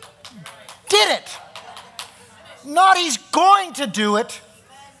did it. Not he's going to do it.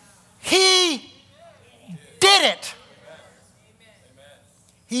 He did it.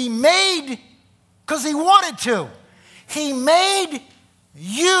 He made, because he wanted to. He made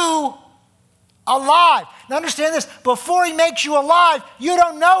you alive. Now understand this, before he makes you alive, you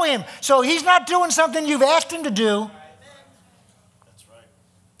don't know him. So he's not doing something you've asked him to do. That's right.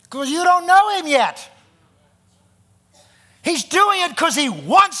 Because you don't know him yet. He's doing it because he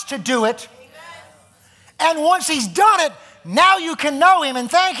wants to do it. And once he's done it, now you can know him and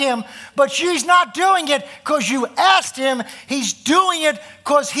thank him, but he's not doing it because you asked him. He's doing it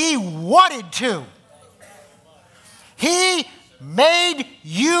because he wanted to. He made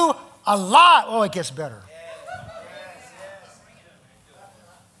you alive. Oh, it gets better.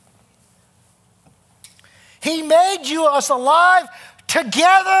 He made us alive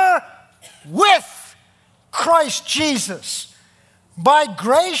together with Christ Jesus. By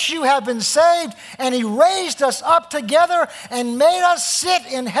grace you have been saved, and he raised us up together and made us sit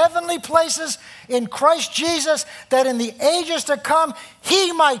in heavenly places in Christ Jesus, that in the ages to come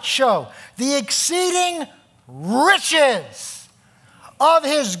he might show the exceeding riches of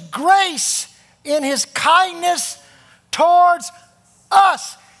his grace in his kindness towards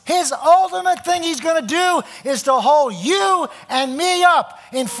us. His ultimate thing he's going to do is to hold you and me up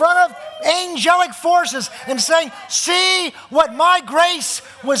in front of angelic forces and saying, see what my grace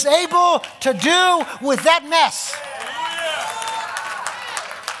was able to do with that mess.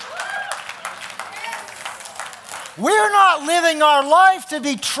 We're not living our life to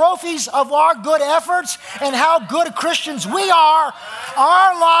be trophies of our good efforts and how good Christians we are.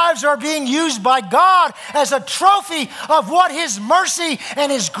 Our lives are being used by God as a trophy of what his mercy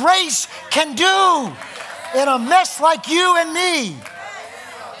and his grace can do in a mess like you and me.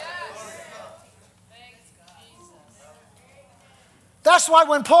 That's why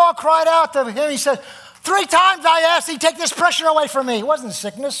when Paul cried out to him, he said, 3 times I asked thee, take this pressure away from me. It wasn't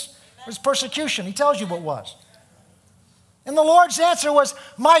sickness, it was persecution. He tells you what it was. And the Lord's answer was,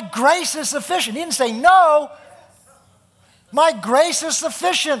 my grace is sufficient. He didn't say no. My grace is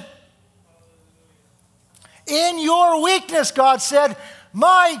sufficient. In your weakness, God said,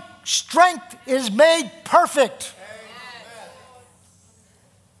 my strength is made perfect.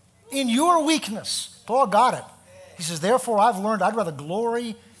 In your weakness. Paul got it. He says, therefore I've learned I'd rather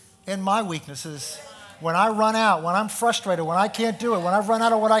glory in my weaknesses. When I run out, when I'm frustrated, when I can't do it, when I've run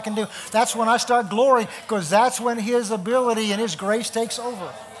out of what I can do, that's when I start glorying, because that's when his ability and his grace takes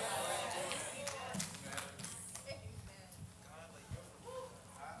over.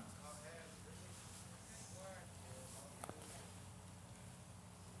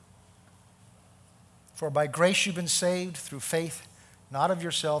 For by grace you've been saved through faith, not of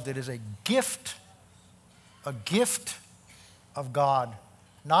yourself. It is a gift of God,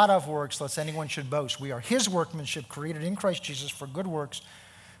 not of works, lest anyone should boast. We are his workmanship, created in Christ Jesus for good works,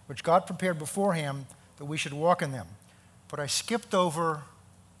 which God prepared beforehand that we should walk in them. But I skipped over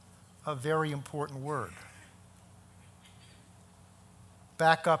a very important word.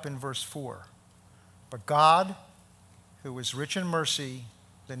 Back up in verse 4. But God, who is rich in mercy,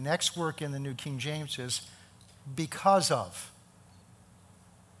 the next work in the New King James is because of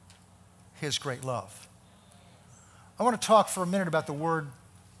his great love. I want to talk for a minute about the word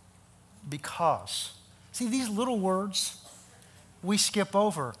because. See, these little words we skip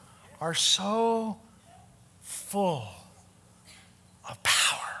over are so full of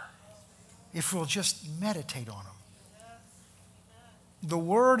power if we'll just meditate on them. The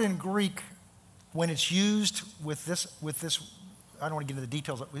word in Greek, when it's used with this, I don't want to get into the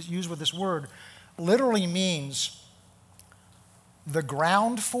details, it's used with this word, literally means the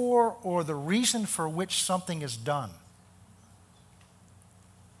ground for or the reason for which something is done.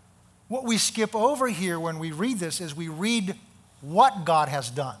 What we skip over here when we read this is we read what God has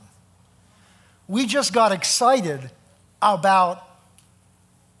done. We just got excited about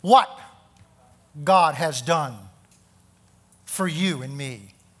what God has done for you and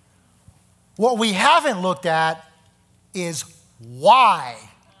me. What we haven't looked at is why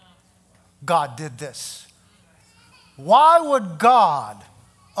God did this. Why would God,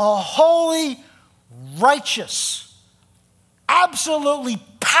 a holy, righteous, absolutely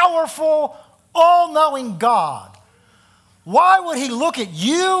powerful, all-knowing God, why would he look at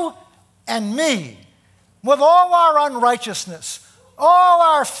you and me with all our unrighteousness, all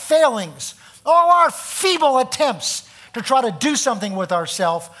our failings, all our feeble attempts to try to do something with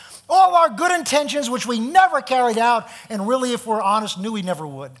ourselves, all our good intentions which we never carried out and really, if we're honest, knew we never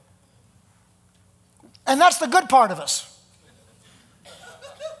would? And that's the good part of us.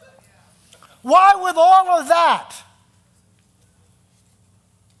 Why, with all of that,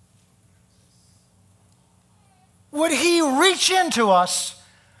 would he reach into us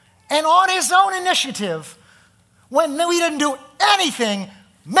and on his own initiative, when we didn't do anything,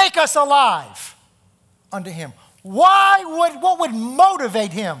 make us alive unto him? What would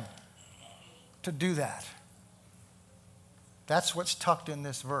motivate him to do that? That's what's tucked in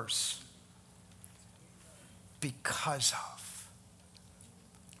this verse. Because of,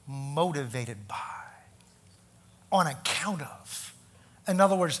 motivated by, on account of. In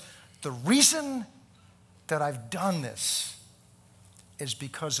other words, the reason that I've done this is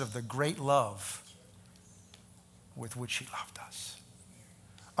because of the great love with which he loved us.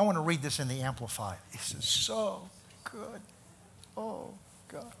 I want to read this in the Amplified. This is so good. Oh,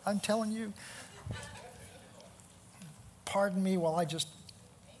 God. I'm telling you. Pardon me while I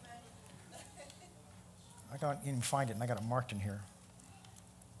can't even find it, and I got it marked in here.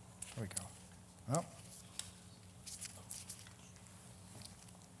 There we go. Oh.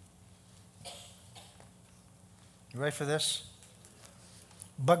 You ready for this?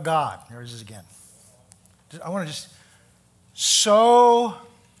 But God, there it is again. I want to so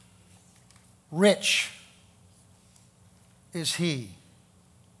rich is he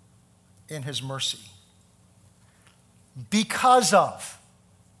in his mercy. Because of,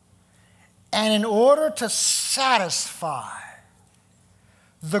 and in order to satisfy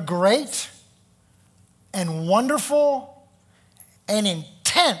the great and wonderful and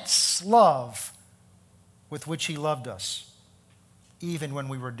intense love with which he loved us, even when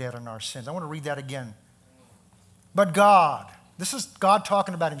we were dead in our sins. I want to read that again. But God, this is God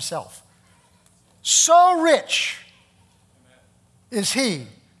talking about himself. So rich is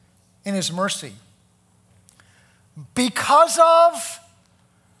he in his mercy. Because of,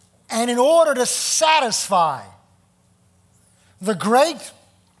 and in order to satisfy the great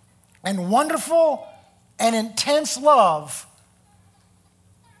and wonderful and intense love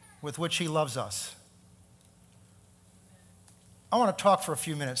with which he loves us. I want to talk for a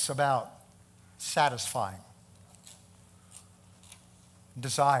few minutes about satisfying,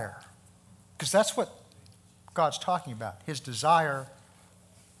 desire, because that's what God's talking about, his desire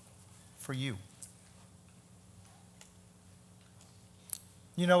for you.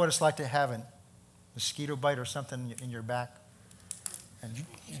 You know what it's like to have a mosquito bite or something in your back? And you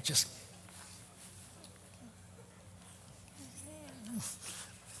just...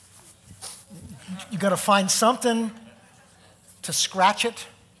 You got to find something to scratch it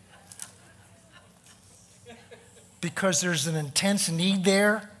because there's an intense need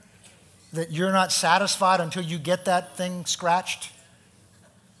there that you're not satisfied until you get that thing scratched.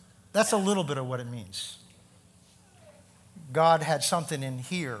 That's a little bit of what it means. God had something in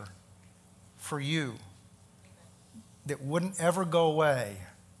here for you that wouldn't ever go away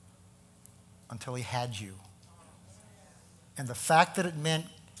until he had you. And the fact that it meant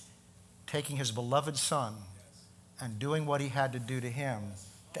taking his beloved son and doing what he had to do to him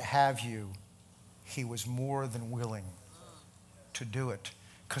to have you, he was more than willing to do it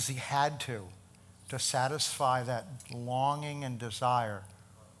because he had to satisfy that longing and desire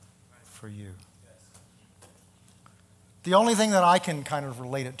for you. The only thing that I can kind of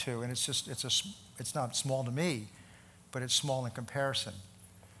relate it to, and it's not small to me, but it's small in comparison,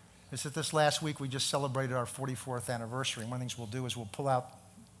 is that this last week we just celebrated our 44th anniversary. And one of the things we'll do is we'll pull out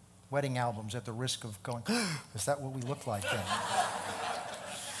wedding albums at the risk of going, is that what we look like then?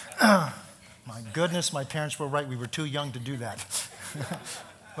 My goodness, my parents were right. We were too young to do that.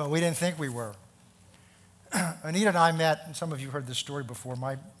 But we didn't think we were. Anita and I met, and some of you heard this story before.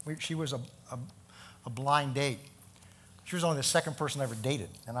 She was a blind date. She was only the second person I ever dated,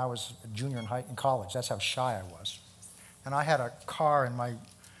 and I was a junior in college. That's how shy I was. And I had a car, and my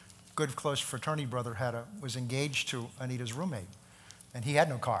good close fraternity brother was engaged to Anita's roommate, and he had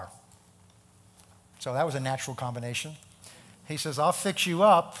no car. So that was a natural combination. He says, I'll fix you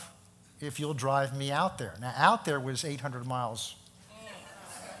up if you'll drive me out there. Now, out there was 800 miles.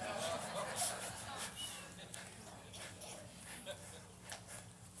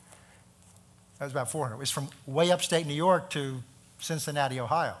 That was about 400. It was from way upstate New York to Cincinnati,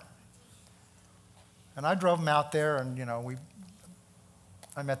 Ohio. And I drove him out there, and,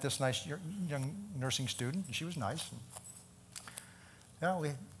 I met this nice young nursing student, and she was nice. And,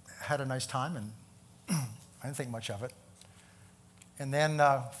 we had a nice time, and I didn't think much of it. And then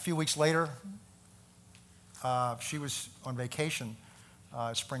a few weeks later, she was on vacation,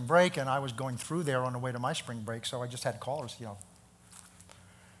 spring break, and I was going through there on the way to my spring break, so I just had callers,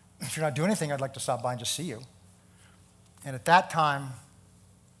 if you're not doing anything, I'd like to stop by and just see you. And at that time,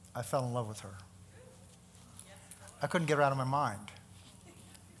 I fell in love with her. I couldn't get her out of my mind.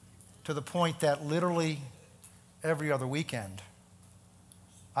 To the point that literally every other weekend,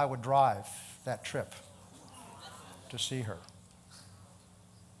 I would drive that trip to see her.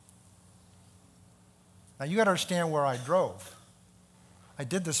 Now, you got to understand where I drove. I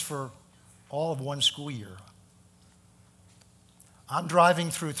did this for all of one school year. I'm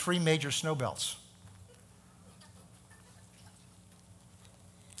driving through 3 major snow belts.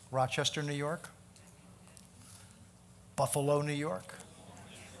 Rochester, New York. Buffalo, New York.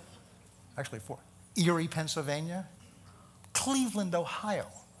 Actually 4. Erie, Pennsylvania. Cleveland, Ohio.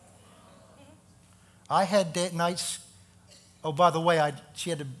 I had nights, oh, by the way,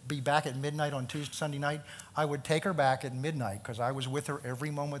 she had to be back at midnight on Sunday night. I would take her back at midnight because I was with her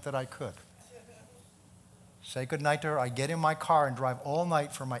every moment that I could. Say goodnight to her. I get in my car and drive all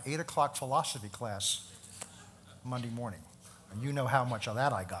night for my 8 o'clock philosophy class Monday morning. And you know how much of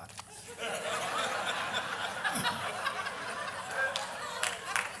that I got.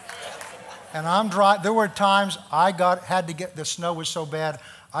 And there were times had to get, the snow was so bad,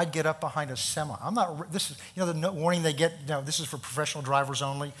 I'd get up behind a semi. This is, the warning they get, this is for professional drivers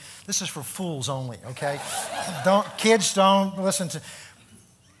only. This is for fools only, okay? Kids don't listen to.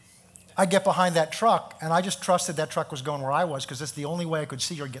 I'd get behind that truck, and I just trusted that truck was going where I was because that's the only way I could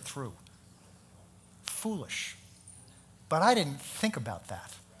see or get through. Foolish. But I didn't think about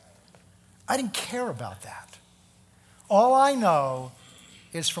that. I didn't care about that. All I know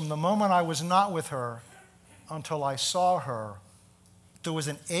is from the moment I was not with her until I saw her, there was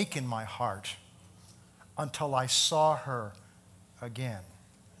an ache in my heart until I saw her again.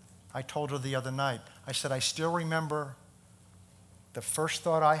 I told her the other night, I said, I still remember the first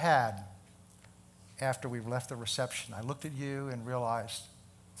thought I had after we left the reception. I looked at you and realized,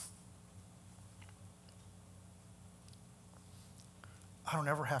 I don't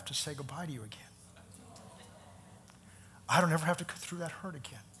ever have to say goodbye to you again. I don't ever have to go through that hurt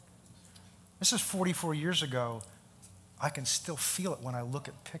again. This is 44 years ago. I can still feel it when I look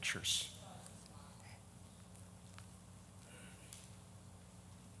at pictures.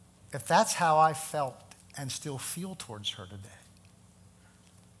 If that's how I felt and still feel towards her today,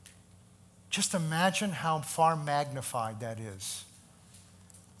 just imagine how far magnified that is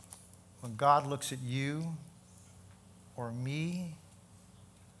when God looks at you or me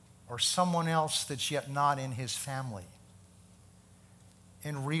or someone else that's yet not in his family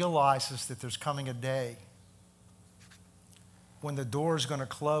and realizes that there's coming a day when the door is going to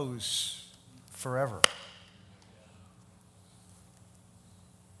close forever.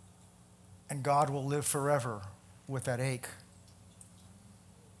 And God will live forever with that ache.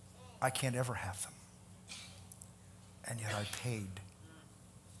 I can't ever have them. And yet I paid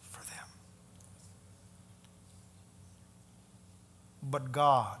for them. But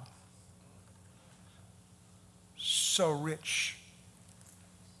God, so so rich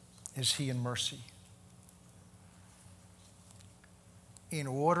is he in mercy, in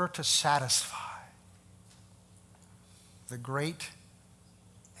order to satisfy the great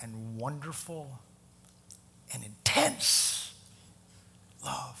and wonderful and intense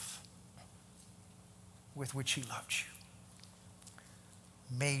love with which he loved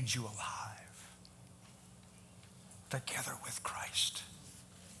you, made you alive together with Christ,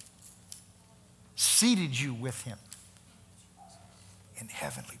 seated you with him in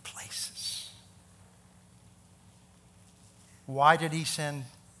heavenly places. Why did he send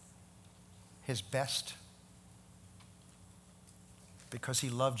his best? Because he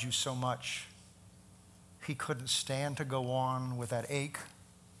loved you so much, he couldn't stand to go on with that ache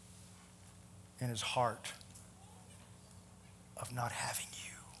in his heart of not having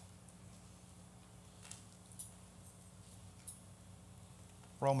you.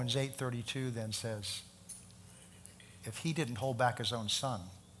 Romans 8:32 then says, if he didn't hold back his own son,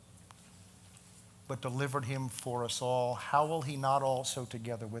 but delivered him for us all, how will he not also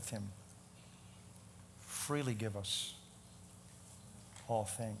together with him freely give us all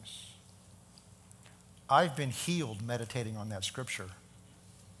things? I've been healed meditating on that scripture.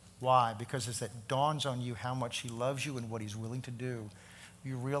 Why? Because as it dawns on you how much he loves you and what he's willing to do,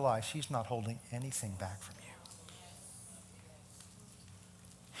 you realize he's not holding anything back from you.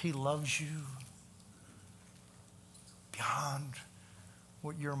 He loves you beyond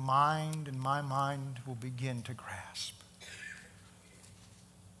what your mind and my mind will begin to grasp.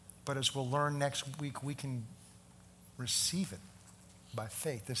 But as we'll learn next week, we can receive it by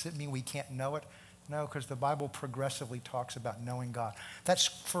faith. Does it mean we can't know it? No, because the Bible progressively talks about knowing God. That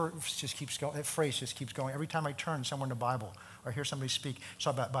phrase just keeps going. Every time I turn somewhere in the Bible or hear somebody speak, it's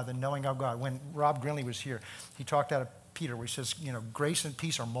all about by the knowing of God. When Rob Grinley was here, he talked out of Peter where he says, grace and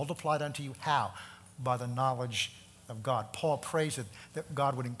peace are multiplied unto you. How? By the knowledge of God. Paul prays that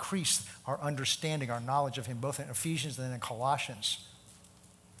God would increase our understanding, our knowledge of him, both in Ephesians and in Colossians.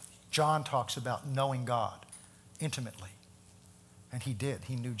 John talks about knowing God intimately. And he did.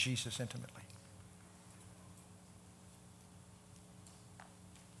 He knew Jesus intimately.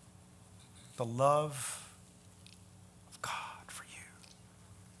 The love of God for you.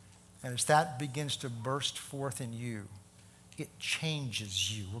 And as that begins to burst forth in you, it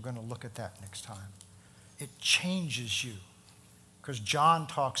changes you. We're going to look at that next time. It changes you. Because John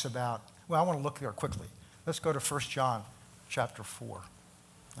talks about, I want to look there quickly. Let's go to 1 John chapter 4.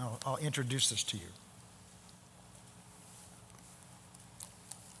 I'll introduce this to you.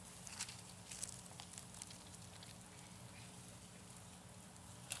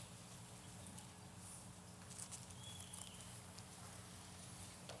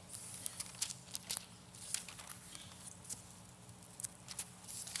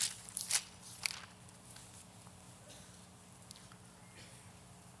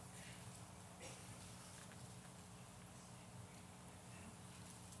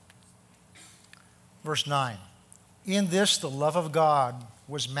 Verse 9, in this the love of God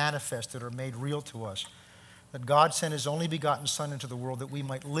was manifested or made real to us, that God sent his only begotten Son into the world that we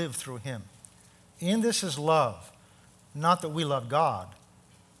might live through him. In this is love, not that we loved God,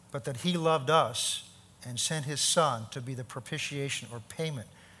 but that he loved us and sent his Son to be the propitiation or payment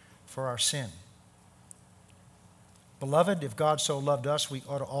for our sin. Beloved, if God so loved us, we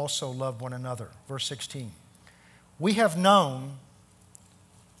ought to also love one another. Verse 16, we have known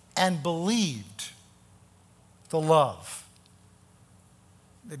and believed the love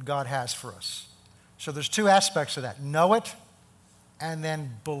that God has for us. So there's two aspects of that. Know it and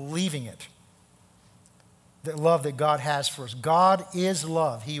then believing it. The love that God has for us. God is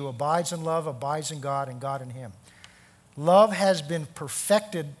love. He who abides in love abides in God and God in him. Love has been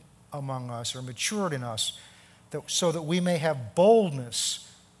perfected among us or matured in us so that we may have boldness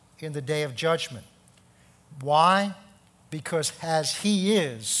in the day of judgment. Why? Because as he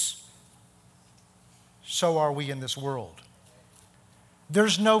is, so are we in this world.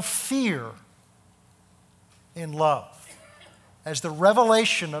 There's no fear in love. As the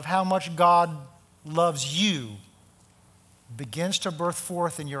revelation of how much God loves you begins to birth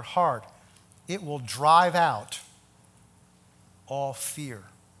forth in your heart, it will drive out all fear.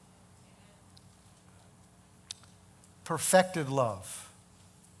 Perfected love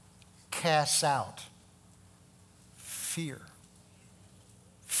casts out fear.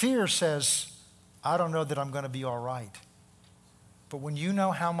 Fear says, I don't know that I'm going to be all right. But when you know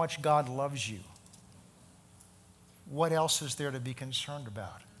how much God loves you, what else is there to be concerned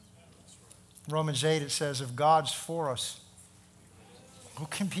about? Romans 8, it says, if God's for us, who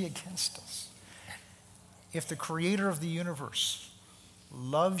can be against us? If the creator of the universe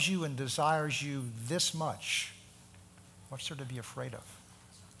loves you and desires you this much, What's there to be afraid of?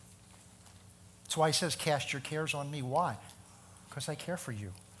 That's why he says, cast your cares on me. Why? Because I care for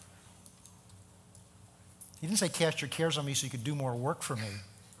you. He didn't say cast your cares on me so you could do more work for me.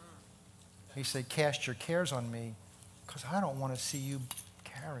 He said, cast your cares on me because I don't want to see you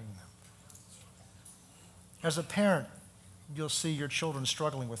carrying them. As a parent, you'll see your children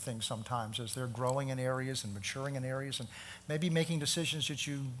struggling with things sometimes as they're growing in areas and maturing in areas and maybe making decisions that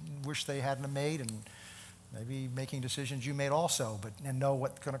you wish they hadn't made and maybe making decisions you made also, and know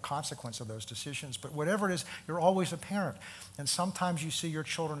what kind of consequence of those decisions. But whatever it is, you're always a parent. And sometimes you see your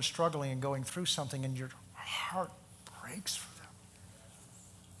children struggling and going through something and your heart breaks for them.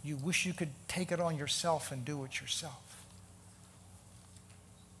 You wish you could take it on yourself and do it yourself.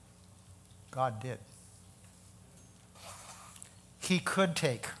 God did. He could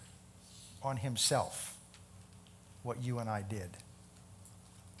take on himself what you and I did.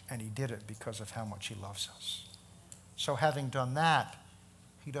 And he did it because of how much he loves us. So having done that,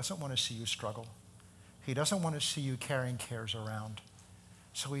 he doesn't want to see you struggle. He doesn't want to see you carrying cares around.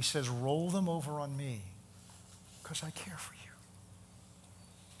 So he says, roll them over on me because I care for you.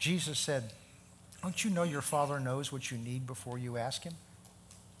 Jesus said, don't you know your Father knows what you need before you ask him?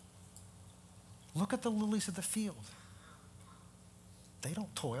 Look at the lilies of the field. They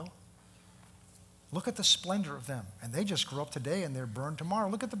don't toil. Look at the splendor of them. And they just grow up today and they're burned tomorrow.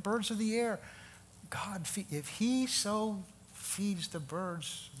 Look at the birds of the air. God, if he so feeds the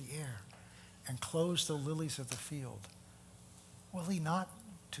birds of the air and clothes the lilies of the field, will he not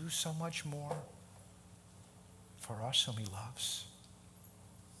do so much more for us whom he loves?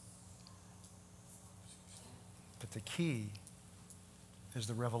 But the key is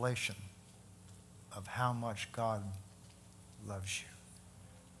the revelation of how much God loves you.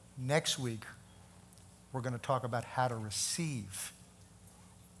 Next week, we're going to talk about how to receive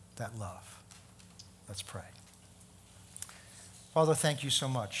that love. Let's pray. Father, thank you so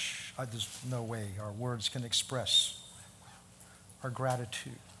much. There's no way our words can express our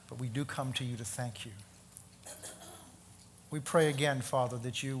gratitude, but we do come to you to thank you. We pray again, Father,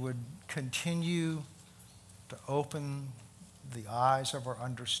 that you would continue to open the eyes of our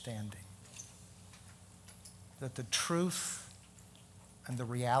understanding, that the truth and the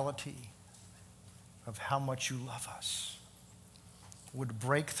reality of how much you love us would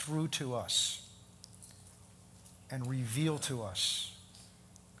break through to us and reveal to us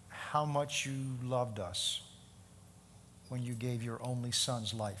how much you loved us when you gave your only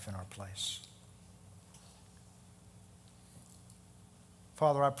Son's life in our place.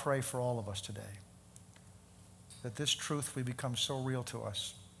 Father, I pray for all of us today that this truth would become so real to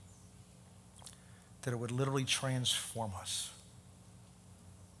us that it would literally transform us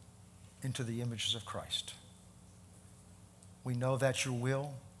into the images of Christ. We know that's your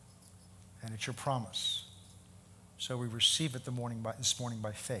will and it's your promise. So we receive it this morning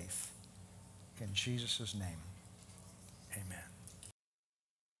by faith. In Jesus' name, amen.